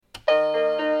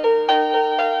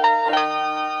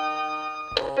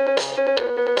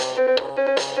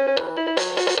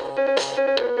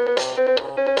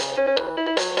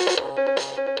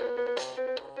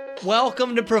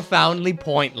welcome to Profoundly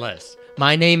Pointless.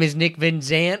 My name is Nick Van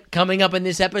Zant. Coming up in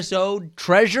this episode,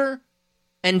 treasure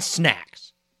and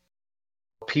snacks.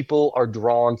 People are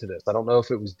drawn to this. I don't know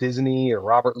if it was Disney or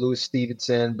Robert Louis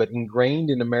Stevenson, but ingrained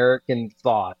in American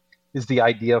thought is the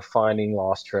idea of finding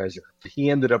lost treasure. He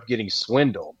ended up getting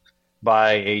swindled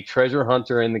by a treasure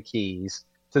hunter in the Keys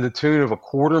to the tune of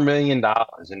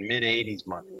 $250,000 in mid-'80s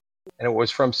money. And it was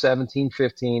from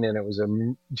 1715, and it was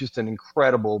just an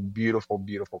incredible, beautiful,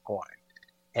 beautiful coin.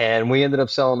 And we ended up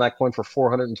selling that coin for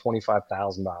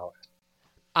 $425,000.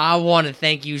 I want to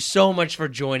thank you so much for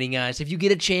joining us. If you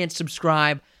get a chance,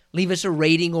 subscribe, leave us a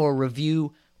rating or a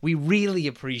review. We really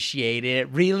appreciate it. It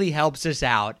really helps us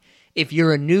out. If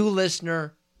you're a new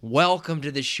listener, welcome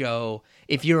to the show.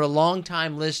 If you're a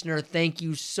longtime listener, thank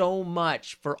you so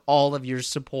much for all of your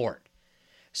support.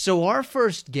 So our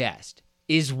first guest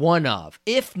is one of,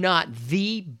 if not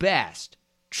the best,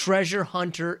 treasure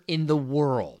hunter in the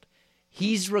world.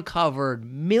 He's recovered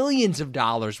millions of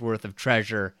dollars worth of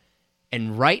treasure,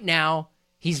 and right now,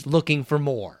 he's looking for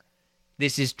more.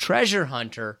 This is treasure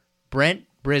hunter Brent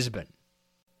Brisban.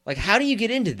 Like, how do you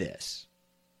get into this?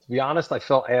 To be honest, I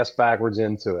fell ass backwards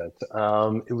into it.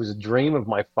 It was a dream of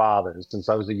my father's since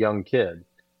I was a young kid.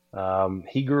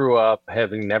 He grew up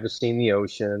having never seen the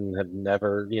ocean, had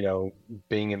never,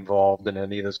 being involved in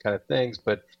any of those kind of things.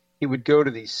 But he would go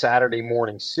to these Saturday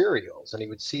morning serials and he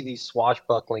would see these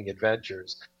swashbuckling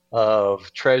adventures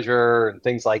of treasure and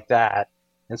things like that.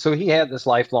 And so he had this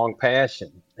lifelong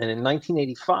passion. And in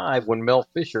 1985, when Mel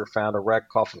Fisher found a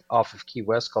wreck off of Key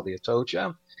West called the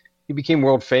Atocha, he became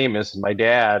world famous. And my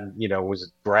dad,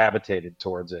 was gravitated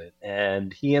towards it.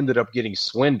 And he ended up getting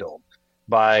swindled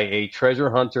by a treasure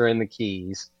hunter in the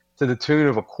Keys to the tune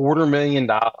of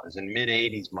 $250,000 in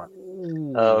mid-'80s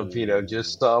money of,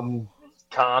 just some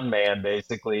con man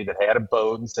basically that had a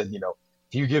boat and said,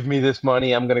 if you give me this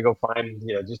money, I'm going to go find,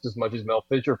 just as much as Mel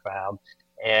Fisher found.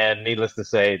 And needless to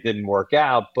say, it didn't work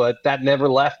out, but that never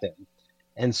left him.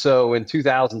 And so in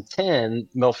 2010,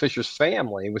 Mel Fisher's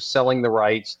family was selling the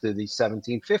rights to the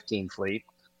 1715 fleet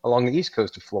along the east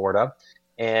coast of Florida.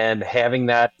 And having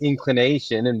that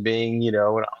inclination and being, an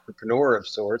entrepreneur of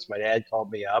sorts, my dad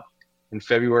called me up in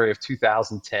February of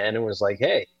 2010 and was like,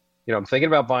 hey, I'm thinking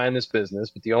about buying this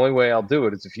business, but the only way I'll do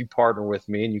it is if you partner with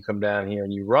me and you come down here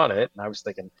and you run it. And I was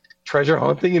thinking, treasure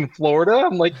hunting in Florida?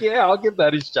 I'm like, yeah, I'll give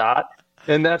that a shot.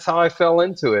 And that's how I fell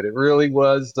into it. It really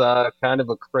was kind of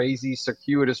a crazy,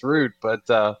 circuitous route, but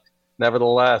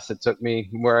nevertheless, it took me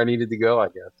where I needed to go, I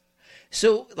guess.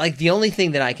 So, the only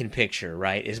thing that I can picture,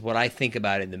 right, is what I think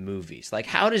about in the movies.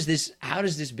 How does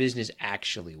this business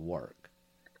actually work?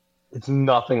 It's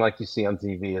nothing like you see on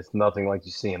TV. It's nothing like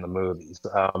you see in the movies.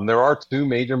 There are two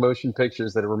major motion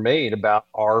pictures that were made about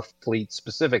our fleet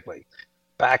specifically.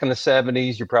 Back in the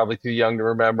 70s, you're probably too young to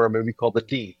remember a movie called The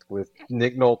Deep with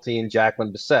Nick Nolte and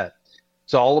Jacqueline Bisset.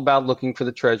 It's all about looking for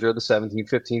the treasure of the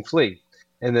 1715 fleet.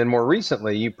 And then more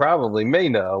recently, you probably may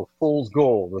know Fool's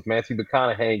Gold with Matthew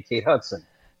McConaughey and Kate Hudson.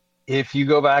 If you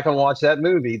go back and watch that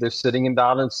movie, they're sitting in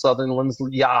Donald Sutherland's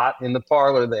yacht in the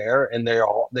parlor there, and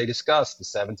they discuss the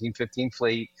 1715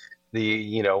 fleet,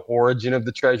 the origin of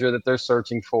the treasure that they're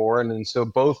searching for. And so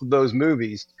both of those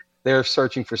movies, they're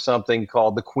searching for something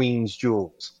called the Queen's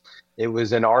Jewels. It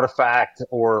was an artifact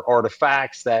or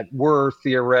artifacts that were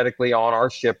theoretically on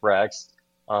our shipwrecks.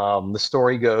 The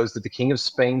story goes that the King of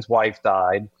Spain's wife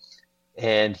died,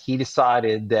 and he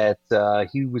decided that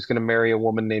he was going to marry a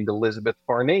woman named Elizabeth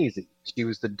Farnese. She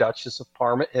was the Duchess of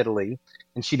Parma, Italy,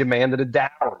 and she demanded a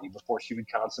dowry before she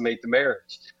would consummate the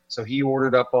marriage. So he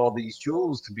ordered up all these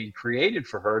jewels to be created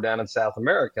for her down in South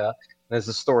America. And as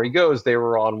the story goes, they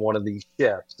were on one of these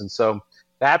ships. And so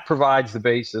that provides the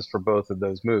basis for both of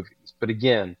those movies. But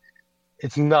again,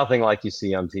 it's nothing like you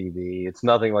see on TV. It's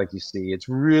nothing like you see. It's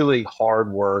really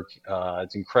hard work.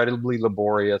 It's incredibly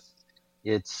laborious.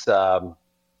 It's,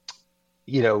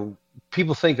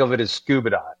 people think of it as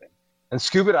scuba diving. And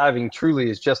scuba diving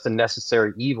truly is just a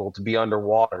necessary evil to be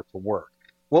underwater to work.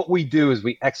 What we do is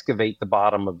we excavate the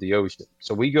bottom of the ocean.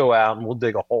 So we go out and we'll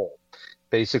dig a hole.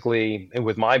 Basically, and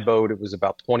with my boat, it was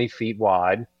about 20 feet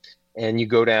wide. And you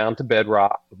go down to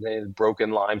bedrock,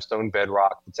 broken limestone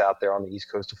bedrock that's out there on the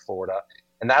east coast of Florida.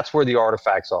 And that's where the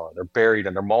artifacts are. They're buried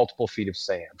under multiple feet of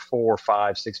sand, 4,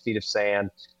 5, 6 feet of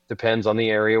sand, depends on the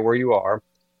area where you are.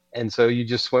 And so you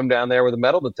just swim down there with a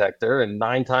metal detector, and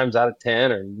 9 times out of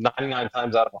 10 or 99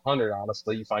 times out of 100,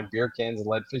 honestly, you find beer cans and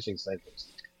lead fishing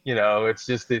safers.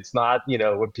 It's not,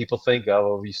 what people think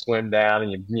of. You swim down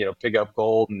and you pick up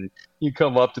gold and you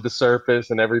come up to the surface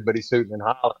and everybody's hooting and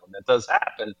hollering. That does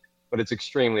happen, but it's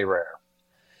extremely rare.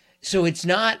 So it's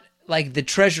not like the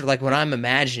treasure, like when I'm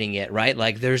imagining it, right?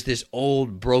 Like there's this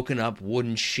old broken up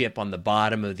wooden ship on the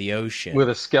bottom of the with ocean,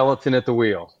 a skeleton at the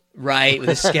wheel. right? With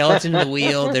a skeleton in the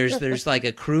wheel. There's like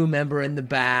a crew member in the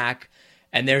back,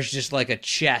 and there's just like a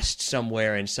chest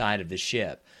somewhere inside of the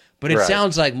ship. But it Right.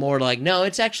 sounds like more like no,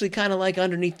 it's actually kind of like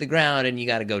underneath the ground, and you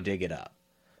got to go dig it up.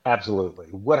 Absolutely.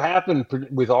 What happened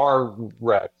with our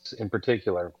wrecks in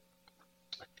particular,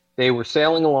 they were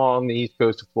sailing along the east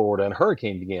coast of Florida and a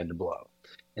hurricane began to blow.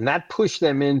 And that pushed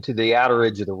them into the outer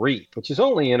edge of the reef, which is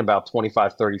only in about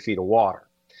 25, 30 feet of water.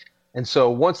 And so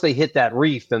once they hit that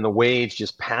reef, then the waves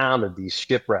just pounded these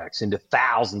shipwrecks into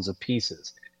thousands of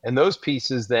pieces. And those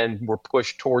pieces then were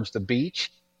pushed towards the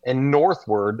beach and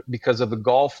northward because of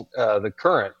the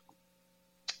current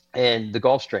and the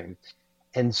Gulf Stream.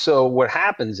 And so what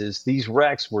happens is these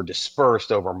wrecks were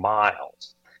dispersed over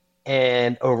miles.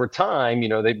 And over time,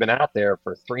 they've been out there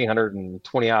for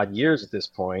 320 odd years at this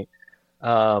point.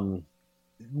 Um,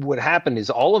 what happened is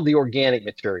all of the organic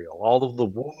material, all of the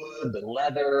wood, the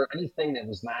leather, anything that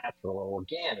was natural or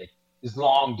organic is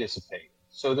long dissipated.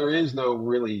 So there is no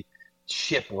really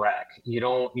shipwreck. You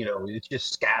don't, it's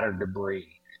just scattered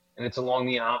debris. And it's along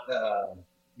the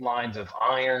lines of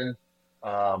iron,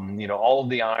 all of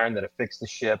the iron that affixed the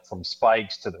ship from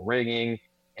spikes to the rigging.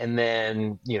 And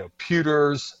then,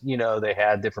 pewters, they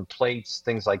had different plates,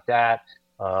 things like that.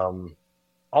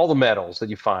 All the metals that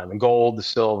you find, the gold, the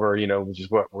silver, which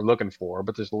is what we're looking for.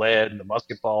 But there's lead, the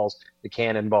musket balls, the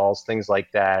cannonballs, things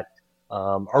like that,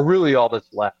 are really all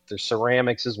that's left. There's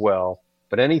ceramics as well.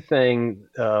 But anything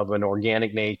of an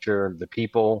organic nature, the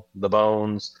people, the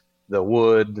bones, the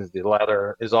wood, the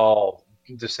leather is all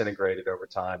disintegrated over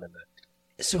time. And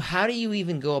So how do you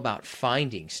even go about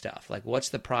finding stuff? Like what's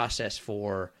the process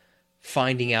for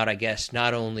finding out, I guess,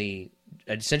 not only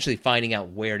essentially finding out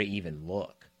where to even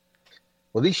look?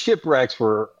 well, these shipwrecks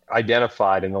were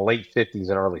identified in the late 50s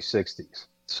and early 60s.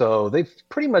 So they've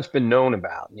pretty much been known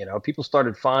about. People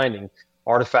started finding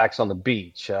artifacts on the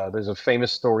beach. There's a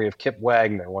famous story of Kip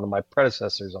Wagner, one of my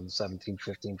predecessors on the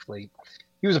 1715 fleet.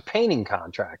 He was a painting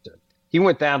contractor. He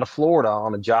went down to Florida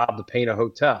on a job to paint a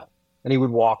hotel, and he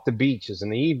would walk the beaches in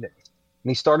the evenings. And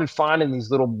he started finding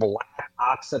these little black,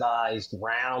 oxidized,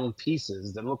 round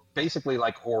pieces that looked basically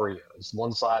like Oreos,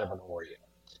 one side of an Oreo.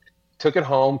 Took it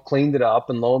home, cleaned it up,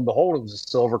 and lo and behold, it was a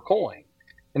silver coin.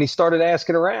 And he started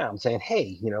asking around, saying,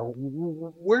 "Hey,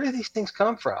 where do these things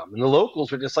come from?" And the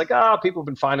locals were just like, "Ah, people have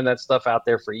been finding that stuff out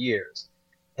there for years."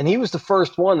 And he was the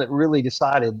first one that really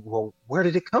decided, well, where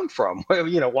did it come from?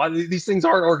 Well, why these things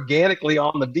aren't organically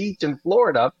on the beach in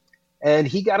Florida? And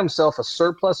he got himself a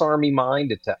surplus army mine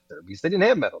detector because they didn't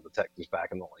have metal detectors back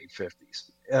in the late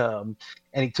 50s.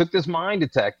 And he took this mine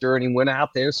detector and he went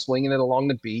out there swinging it along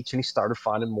the beach and he started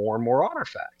finding more and more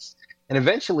artifacts. And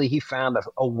eventually he found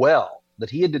a well that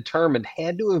he had determined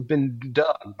had to have been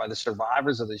dug by the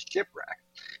survivors of this shipwreck,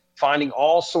 finding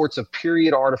all sorts of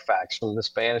period artifacts from the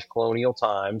Spanish colonial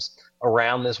times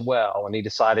around this well. And he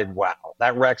decided, wow,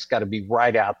 that wreck's got to be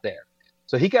right out there.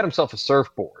 So he got himself a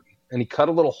surfboard and he cut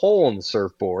a little hole in the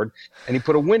surfboard and he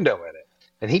put a window in it.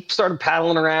 And he started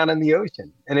paddling around in the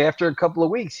ocean. And after a couple of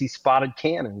weeks, he spotted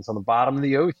cannons on the bottom of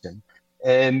the ocean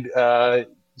and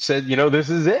said, this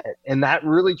is it. And that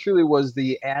really, truly was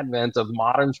the advent of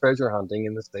modern treasure hunting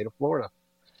in the state of Florida.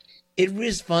 It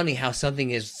is funny how something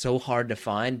is so hard to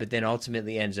find, but then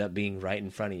ultimately ends up being right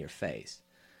in front of your face.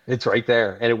 It's right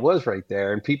there. And it was right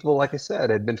there. And people, like I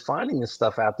said, had been finding this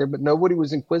stuff out there, but nobody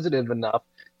was inquisitive enough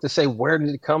to say, where did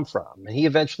it come from? And he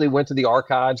eventually went to the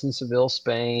archives in Seville,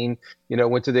 Spain,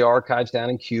 went to the archives down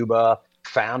in Cuba,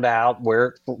 found out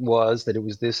where it was, that it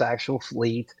was this actual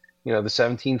fleet. The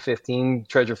 1715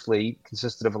 treasure fleet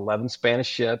consisted of 11 Spanish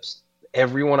ships.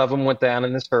 Every one of them went down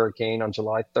in this hurricane on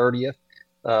July 30th.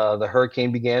 The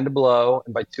hurricane began to blow,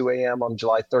 and by 2 a.m. on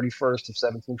July 31st of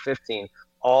 1715,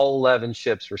 all 11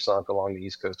 ships were sunk along the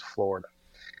east coast of Florida.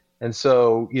 And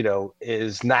so,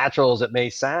 as natural as it may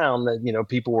sound that,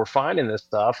 people were finding this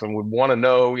stuff and would want to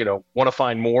know, want to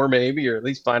find more maybe, or at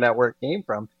least find out where it came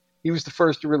from, he was the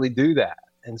first to really do that.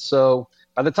 And so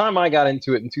by the time I got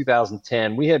into it in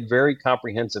 2010, we had very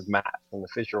comprehensive maps from the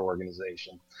Fisher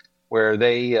organization where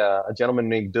a gentleman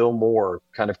named Bill Moore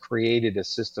kind of created a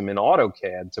system in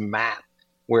AutoCAD to map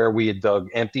where we had dug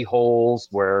empty holes,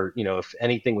 where, if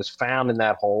anything was found in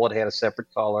that hole, it had a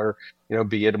separate color,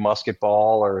 be it a musket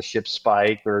ball or a ship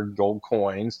spike or gold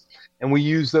coins. And we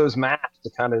use those maps to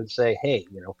kind of say, hey,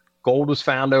 gold was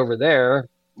found over there.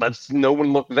 No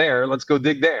one look there. Let's go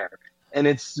dig there. And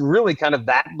it's really kind of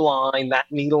that blind, that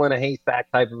needle in a haystack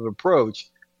type of approach.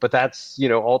 But that's,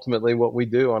 ultimately what we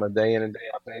do on a day in and day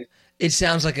out basis. It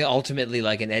sounds like ultimately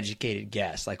like an educated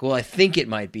guess. Like, well, I think it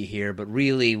might be here, but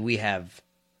really we have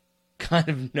kind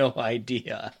of no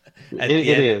idea at the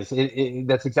It end. is.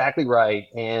 That's exactly right.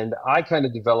 And I kind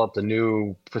of developed a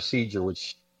new procedure,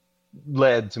 which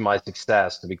led to my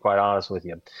success, to be quite honest with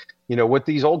you. You know, what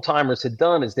these old timers had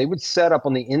done is they would set up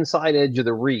on the inside edge of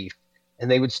the reef and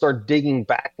they would start digging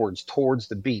backwards towards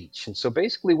the beach. And so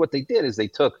basically what they did is they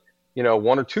took, 1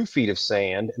 or 2 feet of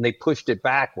sand and they pushed it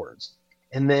backwards.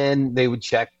 And then they would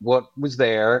check what was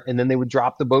there and then they would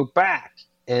drop the boat back.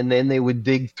 And then they would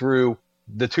dig through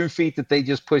the 2 feet that they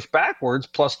just pushed backwards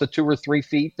plus the 2 or 3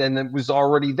 feet, then it was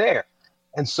already there.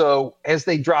 And so as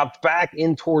they dropped back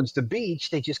in towards the beach,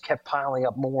 they just kept piling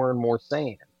up more and more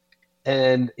sand.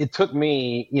 And it took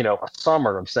me, a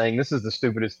summer of saying, this is the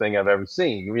stupidest thing I've ever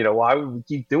seen. Why would we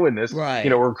keep doing this? Right.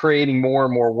 We're creating more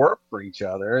and more work for each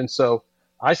other. And so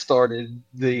I started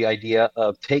the idea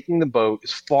of taking the boat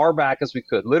as far back as we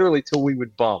could, literally till we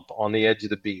would bump on the edge of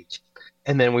the beach.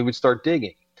 And then we would start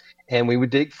digging. And we would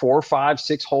dig 4, 5,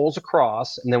 6 holes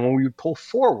across. And then when we would pull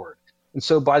forward, and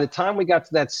so by the time we got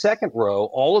to that second row,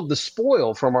 all of the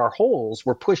spoil from our holes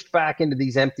were pushed back into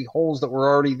these empty holes that were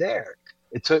already there.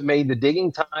 Made the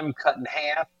digging time cut in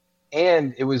half,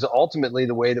 and it was ultimately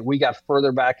the way that we got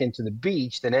further back into the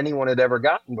beach than anyone had ever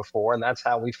gotten before, and that's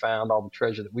how we found all the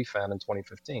treasure that we found in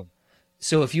 2015.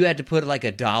 So if you had to put like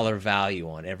a dollar value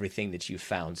on everything that you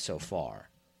found so far,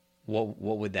 what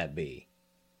would that be?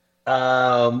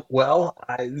 Well,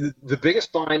 the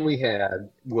biggest find we had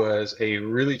was a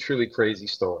really, truly crazy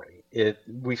story. I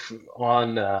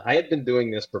had been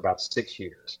doing this for about 6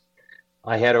 years.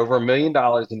 I had over $1 million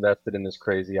invested in this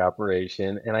crazy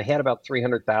operation, and I had about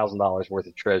 $300,000 worth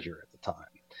of treasure at the time.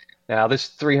 Now,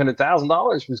 this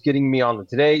 $300,000 was getting me on the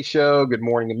Today Show, Good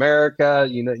Morning America,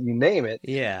 you name it.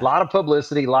 A Yeah. lot of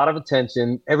publicity, a lot of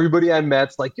attention. Everybody I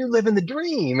met's like, "You're living the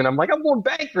dream," and I'm like, "I'm going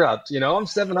bankrupt." I'm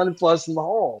 700 plus in the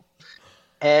hole.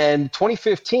 And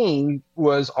 2015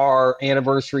 was our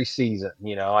anniversary season.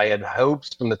 I had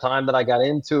hopes from the time that I got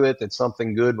into it that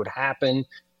something good would happen,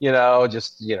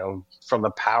 from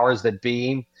the powers that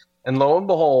be. And lo and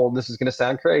behold, this is going to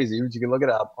sound crazy, but you can look it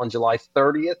up, on July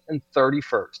 30th and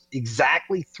 31st,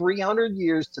 exactly 300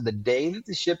 years to the day that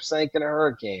the ship sank in a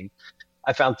hurricane,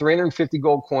 I found 350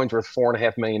 gold coins worth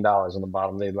 $4.5 million on the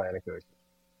bottom of the Atlantic Ocean.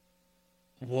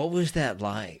 What was that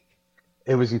like?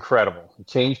 It was incredible. It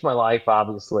changed my life,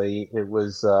 obviously. It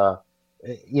was, I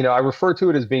refer to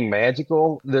it as being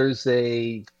magical. There's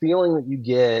a feeling that you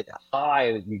get, a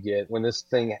high that you get when this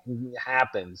thing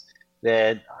happens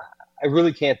that I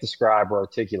really can't describe or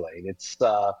articulate. It's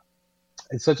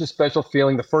such a special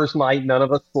feeling. The first night, none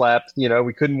of us slept.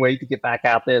 We couldn't wait to get back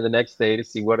out there the next day to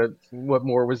see what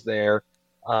more was there.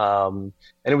 And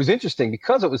it was interesting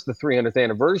because it was the 300th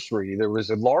anniversary. There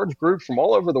was a large group from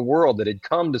all over the world that had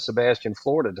come to Sebastian,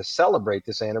 Florida to celebrate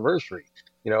this anniversary,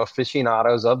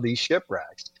 aficionados of these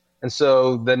shipwrecks. And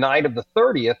so the night of the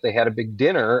 30th, they had a big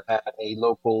dinner at a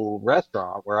local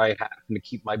restaurant where I happened to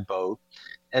keep my boat.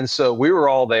 And so we were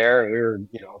all there, and we were,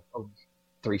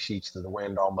 3 sheets to the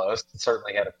wind almost. And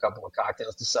certainly had a couple of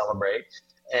cocktails to celebrate.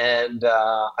 And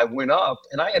I went up,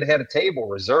 and I had a table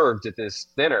reserved at this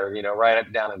dinner, right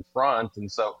up down in front.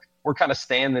 And so we're kind of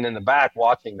standing in the back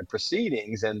watching the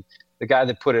proceedings. And the guy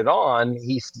that put it on,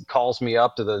 he calls me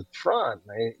up to the front.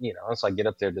 So I get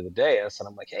up there to the dais, and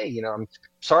I'm like, "Hey, I'm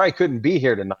sorry I couldn't be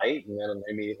here tonight." And then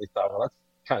I immediately thought, well, that's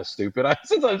kind of stupid.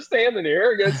 Since I'm standing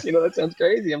here, I guess, that sounds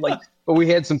crazy. I'm like, but we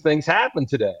had some things happen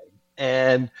today.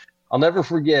 And I'll never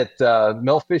forget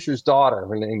Mel Fisher's daughter.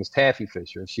 Her name is Taffy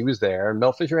Fisher. She was there. And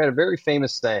Mel Fisher had a very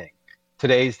famous saying,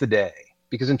 "Today's the day."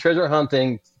 Because in treasure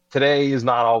hunting, today is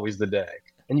not always the day.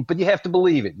 But you have to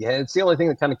believe it. Yeah, it's the only thing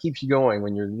that kind of keeps you going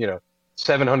when you're,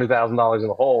 $700,000 in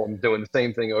the hole and doing the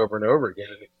same thing over and over again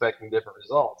and expecting different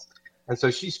results. And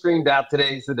so she screamed out,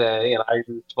 "Today's the day." And I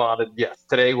responded, "Yes,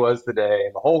 today was the day."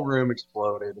 And the whole room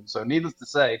exploded. And so needless to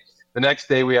say, the next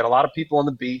day we had a lot of people on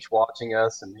the beach watching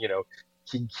us and,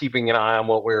 keeping an eye on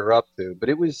what we were up to. But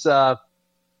it was a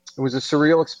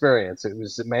surreal experience. It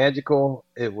was magical.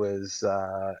 It was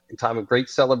a time of great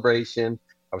celebration.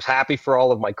 I was happy for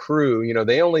all of my crew.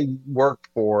 They only worked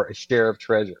for a share of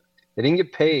treasure. They didn't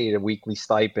get paid a weekly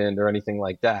stipend or anything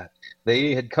like that.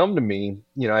 They had come to me,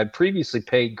 I had previously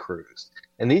paid crews.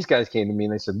 And these guys came to me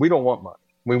and they said, "We don't want money.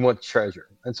 We want treasure."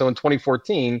 And so in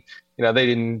 2014, they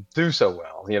didn't do so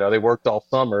well. They worked all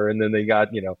summer and then they got,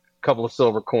 a couple of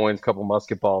silver coins, a couple of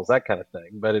musket balls, that kind of thing.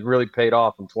 But it really paid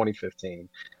off in 2015.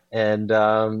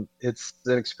 And it's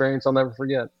an experience I'll never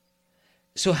forget.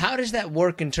 So how does that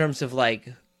work in terms of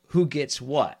like who gets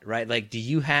what, right? Like, do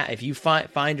you have, if you find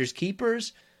finders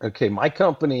keepers, Okay, my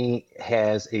company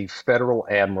has a federal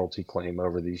admiralty claim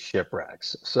over these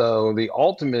shipwrecks. So the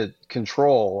ultimate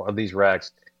control of these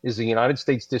wrecks is the United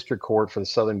States District Court for the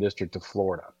Southern District of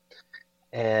Florida.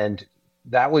 And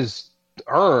that was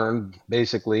earned,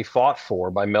 basically fought for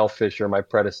by Mel Fisher, my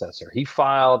predecessor. He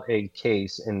filed a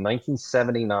case in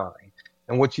 1979.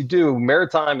 And what you do,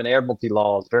 maritime and admiralty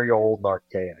law is very old and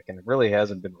archaic, and it really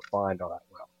hasn't been refined all that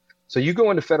well. So you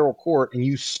go into federal court and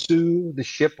you sue the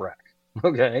shipwreck.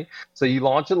 Okay. So you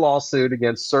launch a lawsuit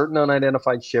against certain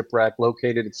unidentified shipwreck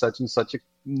located at such and such a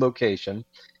location.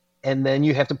 And then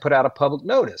you have to put out a public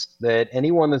notice that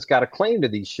anyone that's got a claim to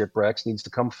these shipwrecks needs to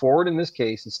come forward in this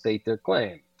case and state their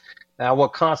claim. Now,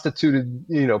 what constituted,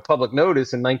 public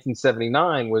notice in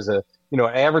 1979 was a,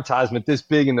 advertisement this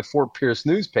big in the Fort Pierce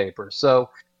newspaper. So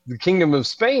the Kingdom of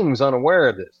Spain was unaware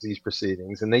of these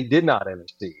proceedings, and they did not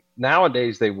intercede.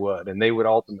 Nowadays, they would, and they would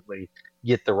ultimately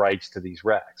get the rights to these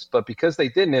wrecks. But because they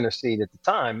didn't intercede at the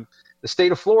time, the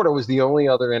state of Florida was the only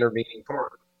other intervening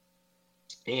party.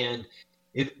 And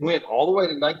it went all the way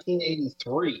to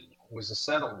 1983. It was a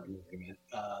settlement agreement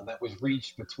that was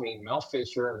reached between Mel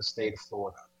Fisher and the state of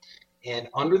Florida. And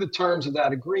under the terms of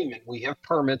that agreement, we have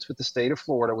permits with the state of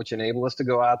Florida, which enable us to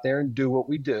go out there and do what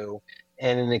we do.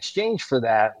 And in exchange for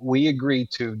that, we agree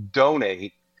to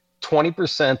donate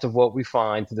 20% of what we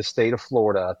find to the state of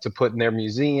Florida to put in their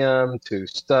museum, to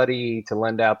study, to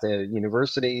lend out to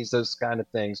universities, those kind of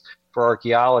things for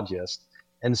archaeologists.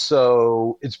 And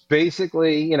so it's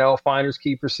basically, a finder's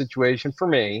keeper situation for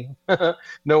me.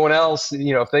 No one else,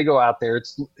 if they go out there,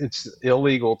 it's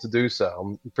illegal to do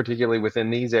so, particularly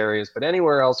within these areas. But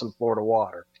anywhere else in Florida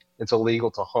water, it's illegal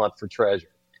to hunt for treasure.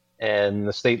 And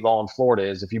the state law in Florida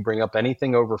is if you bring up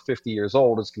anything over 50 years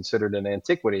old, it's considered an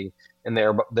antiquity and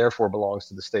therefore belongs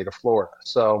to the state of Florida.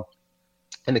 So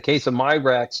in the case of my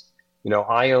wrecks,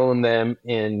 I own them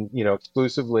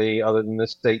exclusively other than the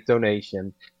state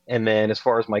donation. And then as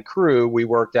far as my crew, we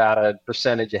worked out a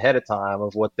percentage ahead of time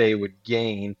of what they would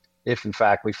gain if in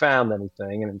fact we found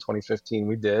anything. And in 2015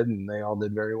 we did, and they all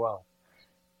did very well.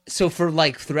 So for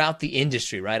like throughout the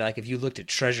industry, right? Like if you looked at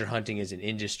treasure hunting as an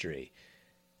industry,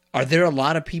 are there a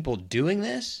lot of people doing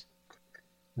this?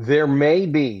 There may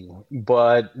be,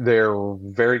 but they're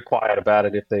very quiet about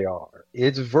it if they are.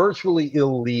 It's virtually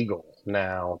illegal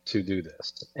now to do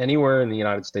this anywhere in the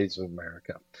United States of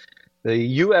America. The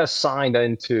U.S. signed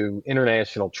into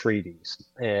international treaties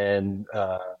and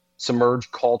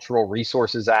Submerged Cultural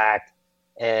Resources Act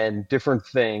and different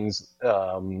things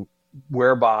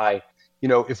whereby,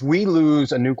 if we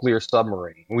lose a nuclear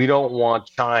submarine, we don't want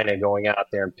China going out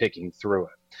there and picking through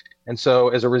it. And so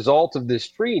as a result of this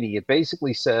treaty, it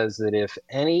basically says that if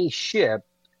any ship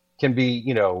can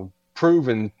be,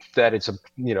 proven that it's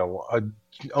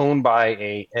owned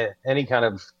by any kind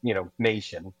of,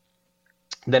 nation,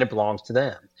 then it belongs to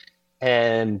them.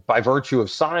 And by virtue of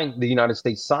the United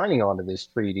States signing onto this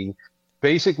treaty,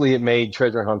 basically it made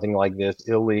treasure hunting like this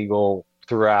illegal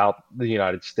throughout the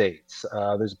United States.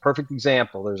 There's a perfect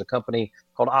example. There's a company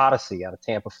called Odyssey out of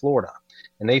Tampa, Florida,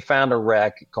 and they found a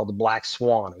wreck called the Black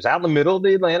Swan. It was out in the middle of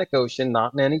the Atlantic Ocean,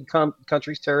 not in any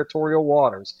country's territorial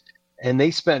waters. And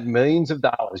they spent millions of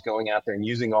dollars going out there and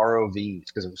using ROVs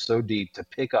because it was so deep to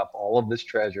pick up all of this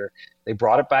treasure. They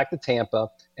brought it back to Tampa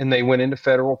and they went into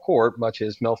federal court, much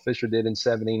as Mel Fisher did in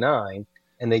 79,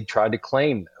 and they tried to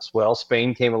claim this. Well,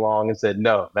 Spain came along and said,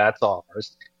 no, that's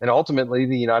ours. And ultimately,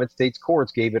 the United States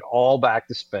courts gave it all back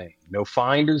to Spain. No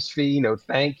finder's fee, no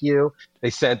thank you. They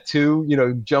sent two,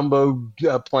 jumbo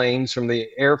planes from the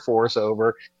Air Force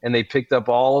over, and they picked up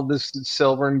all of this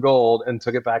silver and gold and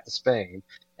took it back to Spain.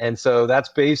 And so that's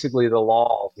basically the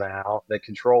laws now that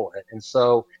control it. And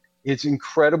so it's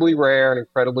incredibly rare and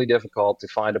incredibly difficult to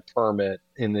find a permit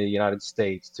in the United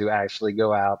States to actually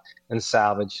go out and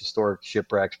salvage historic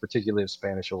shipwrecks, particularly of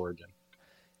Spanish origin.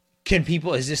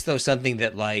 Is this though something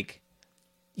that like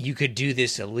you could do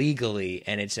this illegally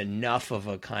and it's enough of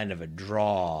a kind of a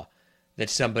draw that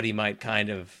somebody might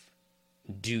kind of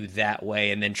do that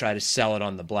way and then try to sell it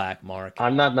on the black market?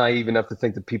 I'm not naive enough to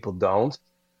think that people don't.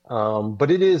 But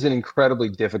it is an incredibly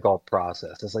difficult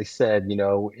process. As I said,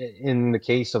 in the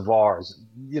case of ours,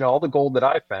 all the gold that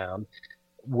I found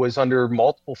was under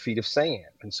multiple feet of sand.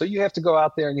 And so you have to go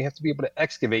out there and you have to be able to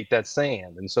excavate that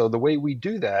sand. And so the way we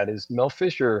do that is Mel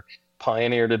Fisher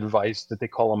pioneered a device that they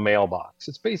call a mailbox.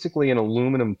 It's basically an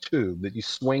aluminum tube that you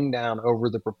swing down over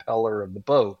the propeller of the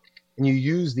boat. And you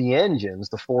use the engines,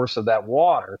 the force of that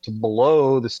water, to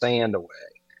blow the sand away,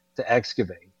 to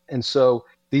excavate. And so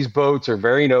these boats are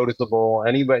very noticeable.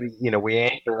 Anybody, we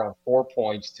anchor on 4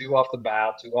 points, 2 off the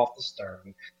bow, 2 off the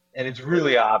stern. And it's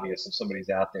really obvious if somebody's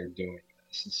out there doing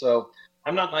this. And so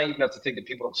I'm not naive enough to think that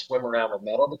people don't swim around with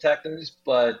metal detectors,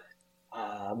 but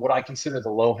what I consider the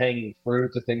low-hanging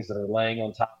fruit, the things that are laying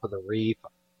on top of the reef,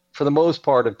 for the most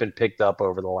part, have been picked up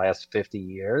over the last 50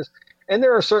 years. And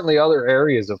there are certainly other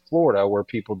areas of Florida where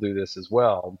people do this as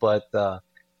well, but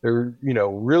there,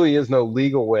 really is no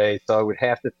legal way. So I would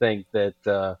have to think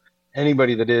that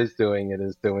anybody that is doing it,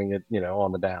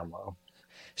 on the down low.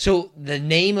 So the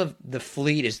name of the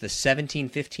fleet is the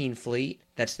 1715 fleet.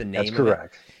 That's the That's name of it.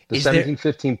 correct. The Is there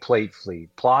 1715 plate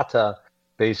fleet. Plata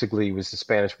basically was the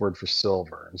Spanish word for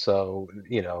silver. And so,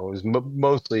 it was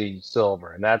mostly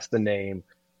silver. And that's the name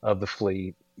of the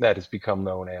fleet that has become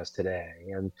known as today.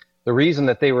 And the reason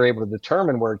that they were able to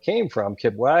determine where it came from,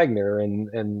 Kip Wagner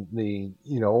and the,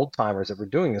 old timers that were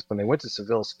doing this, when they went to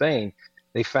Seville, Spain,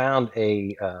 they found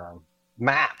a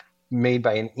map made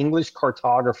by an English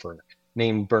cartographer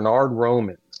named Bernard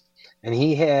Romans. And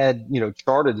he had,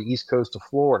 charted the east coast of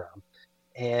Florida,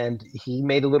 and he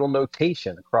made a little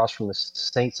notation across from the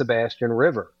St. Sebastian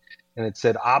River. And it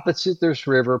said, opposite this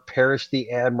river perished the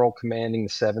admiral commanding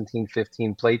the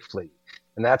 1715 plate fleet.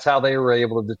 And that's how they were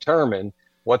able to determine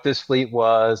what this fleet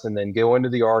was, and then go into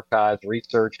the archives,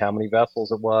 research how many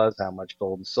vessels it was, how much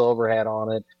gold and silver had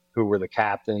on it, who were the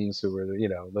captains, who were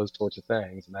the, those sorts of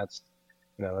things. And that's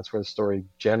where the story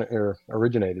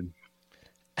originated.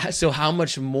 so how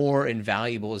much more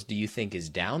invaluables do you think is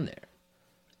down there?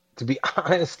 To be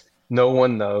honest, no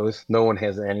one knows. No one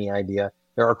has any idea.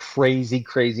 There are crazy,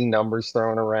 crazy numbers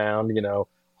thrown around,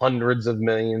 hundreds of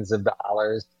millions of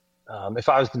dollars. If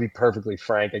I was to be perfectly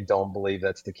frank, I don't believe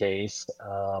that's the case.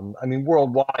 I mean,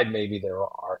 worldwide, maybe there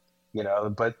are,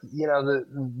 but,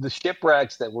 the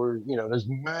shipwrecks that were, there's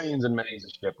millions and millions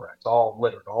of shipwrecks all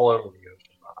littered all over the ocean.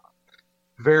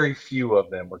 Very few of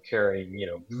them were carrying,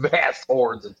 vast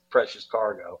hordes of precious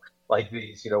cargo like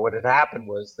these. What had happened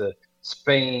was that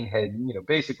Spain had,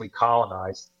 basically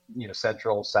colonized,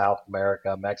 Central, South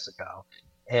America, Mexico,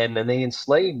 and then they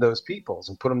enslaved those peoples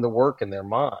and put them to work in their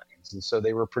mines. And so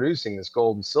they were producing this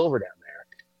gold and silver down there,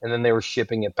 and then they were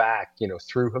shipping it back,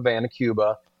 through Havana,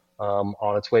 Cuba,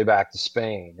 on its way back to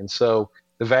Spain. And so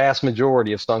the vast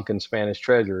majority of sunken Spanish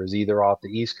treasure is either off the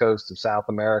east coast of South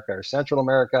America or Central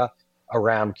America,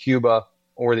 around Cuba,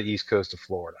 or the east coast of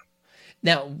Florida.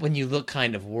 Now, when you look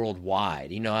kind of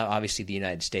worldwide, obviously the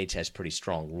United States has pretty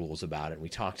strong rules about it. We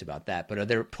talked about that, but are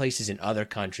there places in other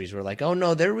countries where, like, oh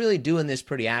no, they're really doing this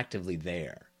pretty actively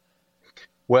there?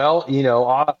 Well,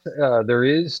 there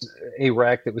is a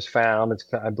wreck that was found.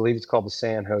 I believe it's called the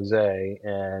San Jose,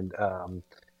 and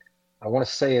I want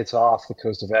to say it's off the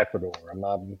coast of Ecuador. I'm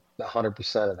not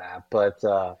 100% of that,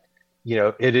 but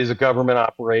it is a government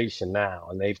operation now,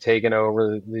 and they've taken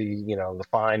over the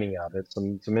finding of it.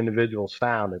 Some individuals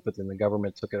found it, but then the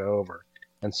government took it over,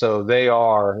 and so they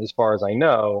are, as far as I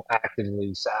know,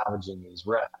 actively salvaging these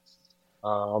wrecks.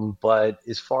 But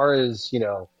as far as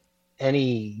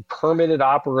any permitted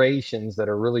operations that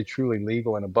are really truly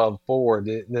legal and above board,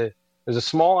 there's a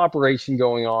small operation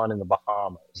going on in the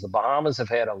Bahamas. The Bahamas have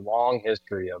had a long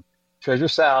history of treasure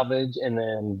salvage and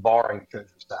then barring treasure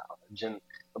salvage. And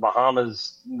the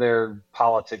Bahamas, their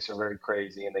politics are very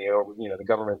crazy, and the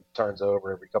government turns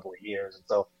over every couple of years, and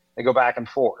so they go back and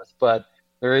forth. But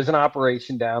there is an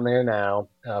operation down there now.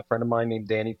 A friend of mine named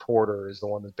Danny Porter is the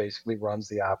one that basically runs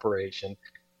the operation,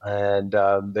 and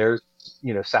they're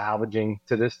salvaging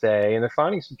to this day, and they're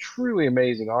finding some truly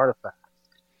amazing artifacts.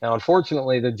 Now,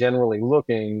 unfortunately, they're generally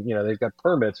looking, they've got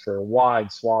permits for a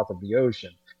wide swath of the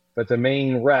ocean, but the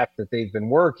main wreck that they've been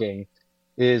working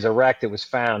is a wreck that was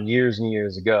found years and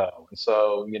years ago. And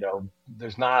so,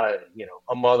 there's not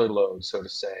a mother lode, so to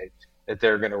say, that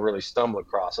they're going to really stumble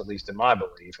across, at least in my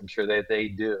belief. I'm sure that they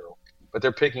do, but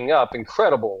they're picking up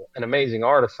incredible and amazing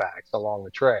artifacts along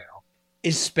the trail.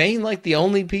 Is Spain like the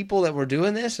only people that were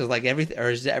doing this? Or like everything,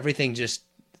 or is everything just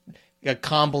a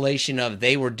compilation of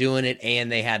they were doing it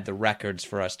and they had the records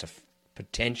for us to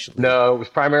potentially? No, it was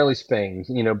primarily Spain.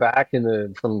 Back from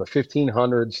the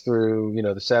 1500s through the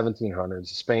 1700s,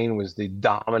 Spain was the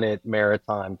dominant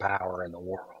maritime power in the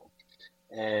world,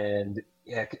 and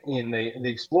in the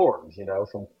explorers,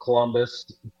 from Columbus,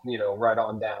 right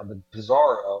on down to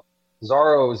Pizarro.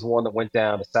 Pizarro was the one that went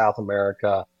down to South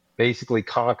America, basically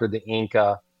conquered the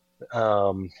Inca,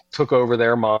 took over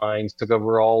their mines, took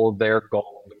over all of their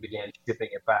gold, and began shipping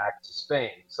it back to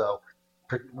Spain. So,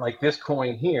 like this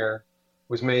coin here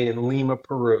was made in Lima,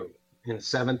 Peru in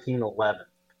 1711.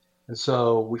 And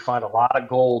so we find a lot of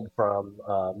gold from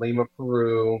Lima,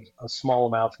 Peru, a small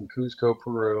amount from Cuzco,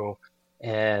 Peru,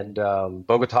 and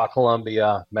Bogota,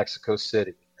 Colombia, Mexico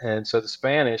City. And so the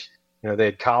Spanish, they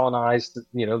had colonized,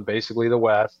 basically the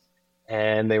West,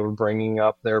 and they were bringing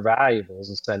up their valuables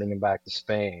and sending them back to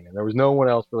Spain. And there was no one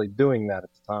else really doing that at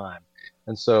the time.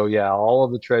 And so, yeah, all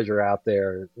of the treasure out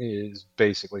there is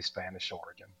basically Spanish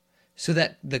origin. So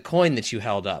that the coin that you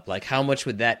held up, like how much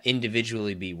would that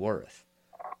individually be worth?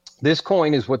 This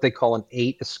coin is what they call an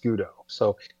 8 escudo.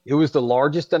 So it was the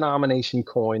largest denomination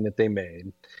coin that they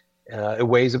made. It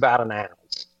weighs about an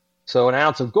ounce. So an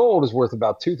ounce of gold is worth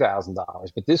about $2,000,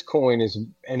 but this coin is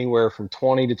anywhere from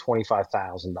 $20,000 to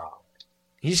 $25,000.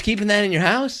 You just keeping that in your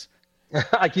house?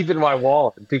 I keep it in my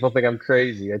wallet. People think I'm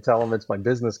crazy. I tell them it's my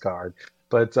business card,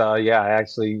 but yeah, I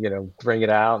actually, bring it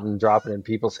out and drop it in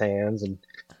people's hands, and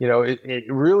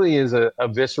it really is a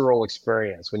visceral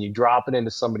experience when you drop it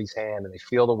into somebody's hand and they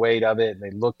feel the weight of it and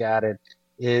they look at it.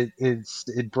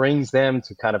 It brings them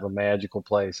to kind of a magical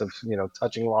place of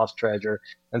touching lost treasure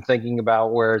and thinking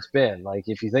about where it's been. Like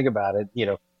if you think about it,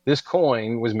 this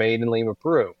coin was made in Lima,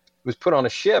 Peru. It was put on a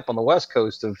ship on the west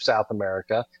coast of South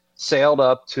America, sailed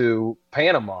up to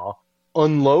Panama,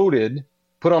 unloaded,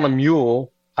 put on a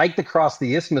mule, hiked across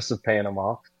the Isthmus of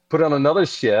Panama, put on another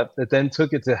ship that then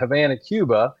took it to Havana,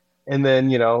 Cuba, and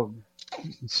then,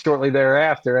 shortly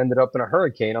thereafter ended up in a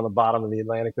hurricane on the bottom of the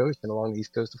Atlantic Ocean along the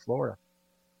east coast of Florida.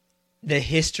 The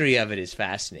history of it is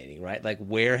fascinating, right? Like,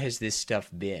 where has this stuff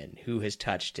been? Who has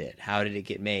touched it? How did it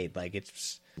get made? Like,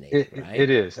 it's right? It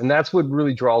is, and that's what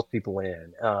really draws people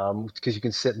in, because you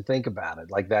can sit and think about it,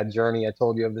 like that journey I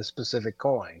told you of this specific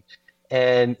coin.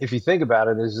 And if you think about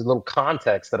it, there's a little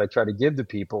context that I try to give to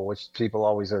people, which people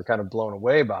always are kind of blown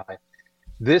away by.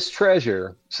 This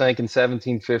treasure sank in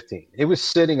 1715. It was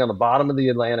sitting on the bottom of the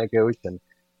Atlantic Ocean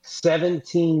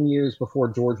 17 years before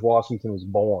George Washington was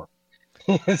born.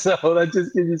 So that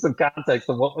just gives you some context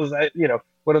of what was that,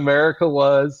 what America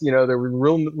was. There were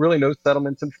really no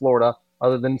settlements in Florida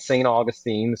other than St.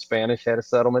 Augustine. The Spanish had a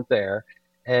settlement there.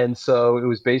 And so it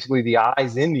was basically the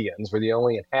Eyes Indians were the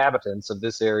only inhabitants of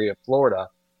this area of Florida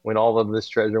when all of this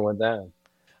treasure went down.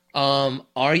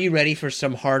 Are you ready for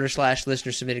some harder /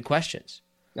 listener submitted questions?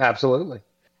 Absolutely.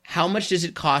 How much does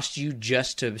it cost you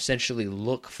just to essentially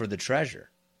look for the treasure?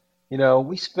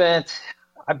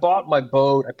 I bought my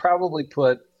boat. I probably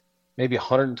put maybe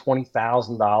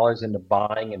 $120,000 into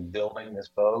buying and building this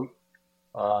boat.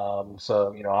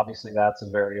 So, obviously that's a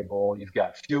variable. You've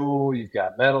got fuel, you've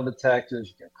got metal detectors,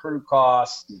 you've got crew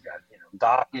costs, you've got,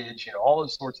 dockage, all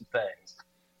those sorts of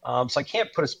things. So I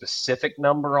can't put a specific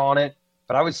number on it,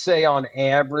 but I would say on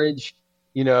average,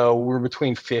 we're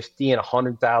between $50,000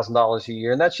 and $100,000 a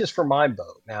year. And that's just for my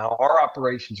boat. Now, our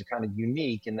operations are kind of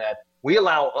unique in that we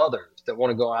allow others that want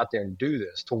to go out there and do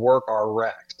this to work our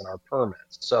recs and our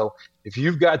permits. So if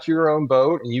you've got your own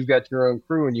boat and you've got your own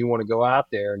crew and you want to go out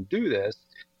there and do this,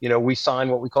 we sign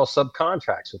what we call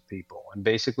subcontracts with people. And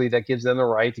basically that gives them the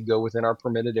right to go within our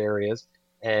permitted areas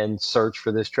and search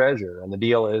for this treasure. And the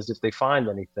deal is if they find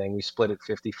anything, we split it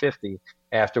 50-50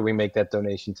 after we make that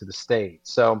donation to the state.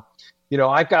 So,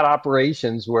 I've got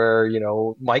operations where,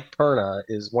 Mike Perna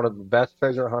is one of the best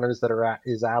treasure hunters that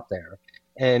is out there.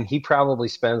 And he probably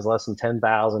spends less than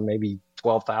 $10,000, maybe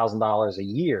 $12,000 a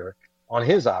year on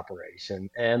his operation.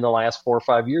 And the last 4 or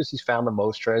 5 years, he's found the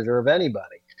most treasure of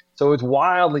anybody. So it's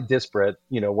wildly disparate,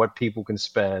 what people can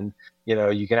spend.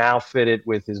 You can outfit it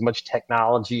with as much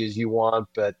technology as you want,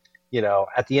 but,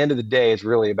 at the end of the day, it's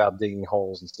really about digging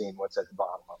holes and seeing what's at the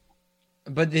bottom of them.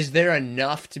 But is there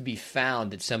enough to be found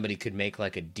that somebody could make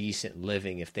like a decent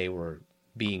living if they were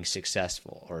being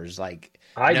successful, or is like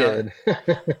I did,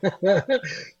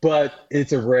 but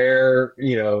it's a rare,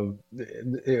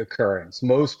 occurrence.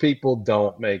 Most people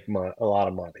don't make a lot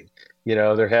of money.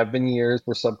 There have been years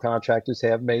where subcontractors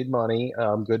have made money,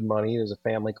 good money. There's a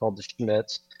family called the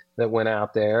Schmitz that went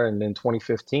out there, and in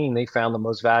 2015 they found the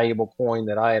most valuable coin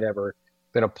that I had ever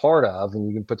been a part of, and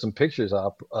you can put some pictures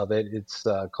up of it. It's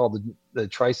called the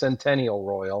Tricentennial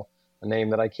Royal, a name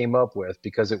that I came up with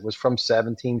because it was from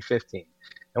 1715.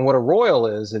 And what a royal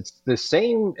is, it's the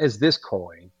same as this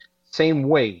coin, same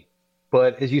weight.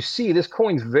 But as you see, this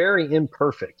coin's very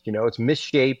imperfect. It's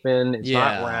misshapen, it's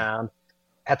not round.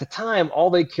 At the time, all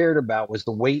they cared about was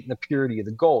the weight and the purity of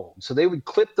the gold. So they would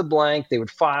clip the blank, they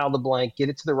would file the blank, get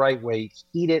it to the right weight,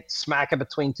 heat it, smack it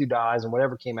between two dies, and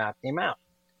whatever came out, came out.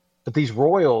 But these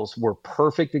royals were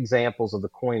perfect examples of the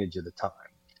coinage of the time.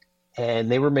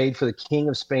 And they were made for the King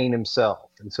of Spain himself.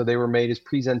 And so they were made as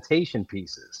presentation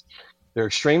pieces. They're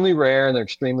extremely rare and they're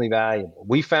extremely valuable.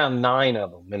 We found 9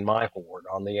 of them in my hoard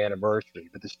on the anniversary,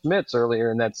 but the Schmitz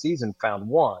earlier in that season found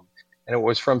 1, and it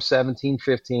was from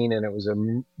 1715, and it was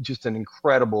just an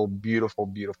incredible, beautiful,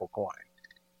 beautiful coin.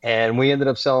 And we ended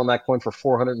up selling that coin for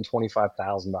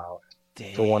 $425,000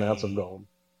 for 1 ounce of gold.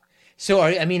 So,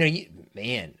 are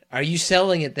you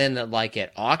selling it then like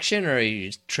at auction, or are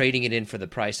you trading it in for the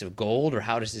price of gold, or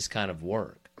how does this kind of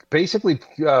work? Basically,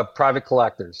 private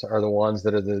collectors are the ones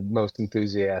that are the most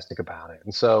enthusiastic about it.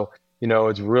 And so,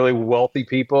 it's really wealthy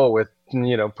people with,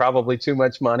 probably too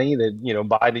much money that,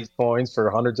 buy these coins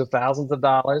for hundreds of thousands of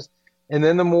dollars. And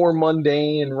then the more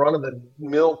mundane, run of the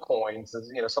mill coins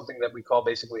is, something that we call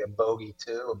basically a bogey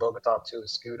two, a Bogota two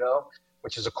escudo,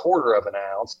 which is a quarter of an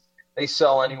ounce. They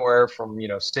sell anywhere from,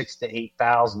 six to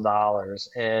 $8,000.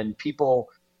 And people,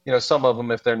 some of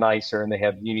them, if they're nicer and they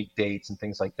have unique dates and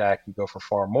things like that, can go for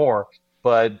far more.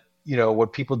 But,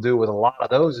 what people do with a lot of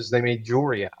those is they make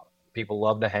jewelry out. People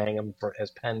love to hang them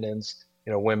as pendants,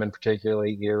 women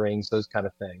particularly, earrings, those kind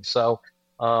of things. So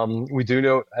we do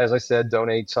know, as I said,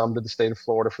 donate some to the state of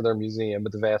Florida for their museum,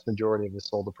 but the vast majority of it is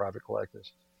sold to private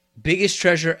collectors. Biggest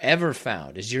treasure ever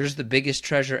found. Is yours the biggest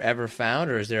treasure ever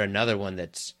found, or is there another one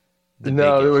that's the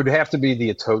No, it biggest? would have to be the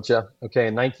Atocha. Okay,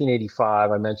 in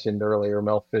 1985, I mentioned earlier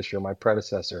Mel Fisher, my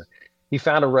predecessor. He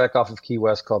found a wreck off of Key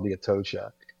West called the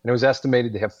Atocha, and it was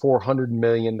estimated to have $400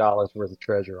 million worth of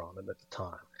treasure on it at the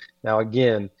time. Now,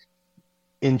 again,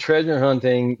 in treasure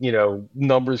hunting,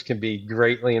 numbers can be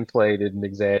greatly inflated and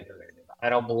exaggerated. I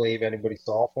don't believe anybody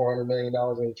saw $400 million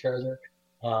worth of treasure,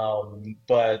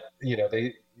 but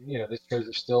this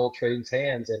treasure still trades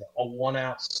hands, and a 1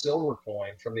 ounce silver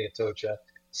coin from the Atocha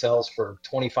sells for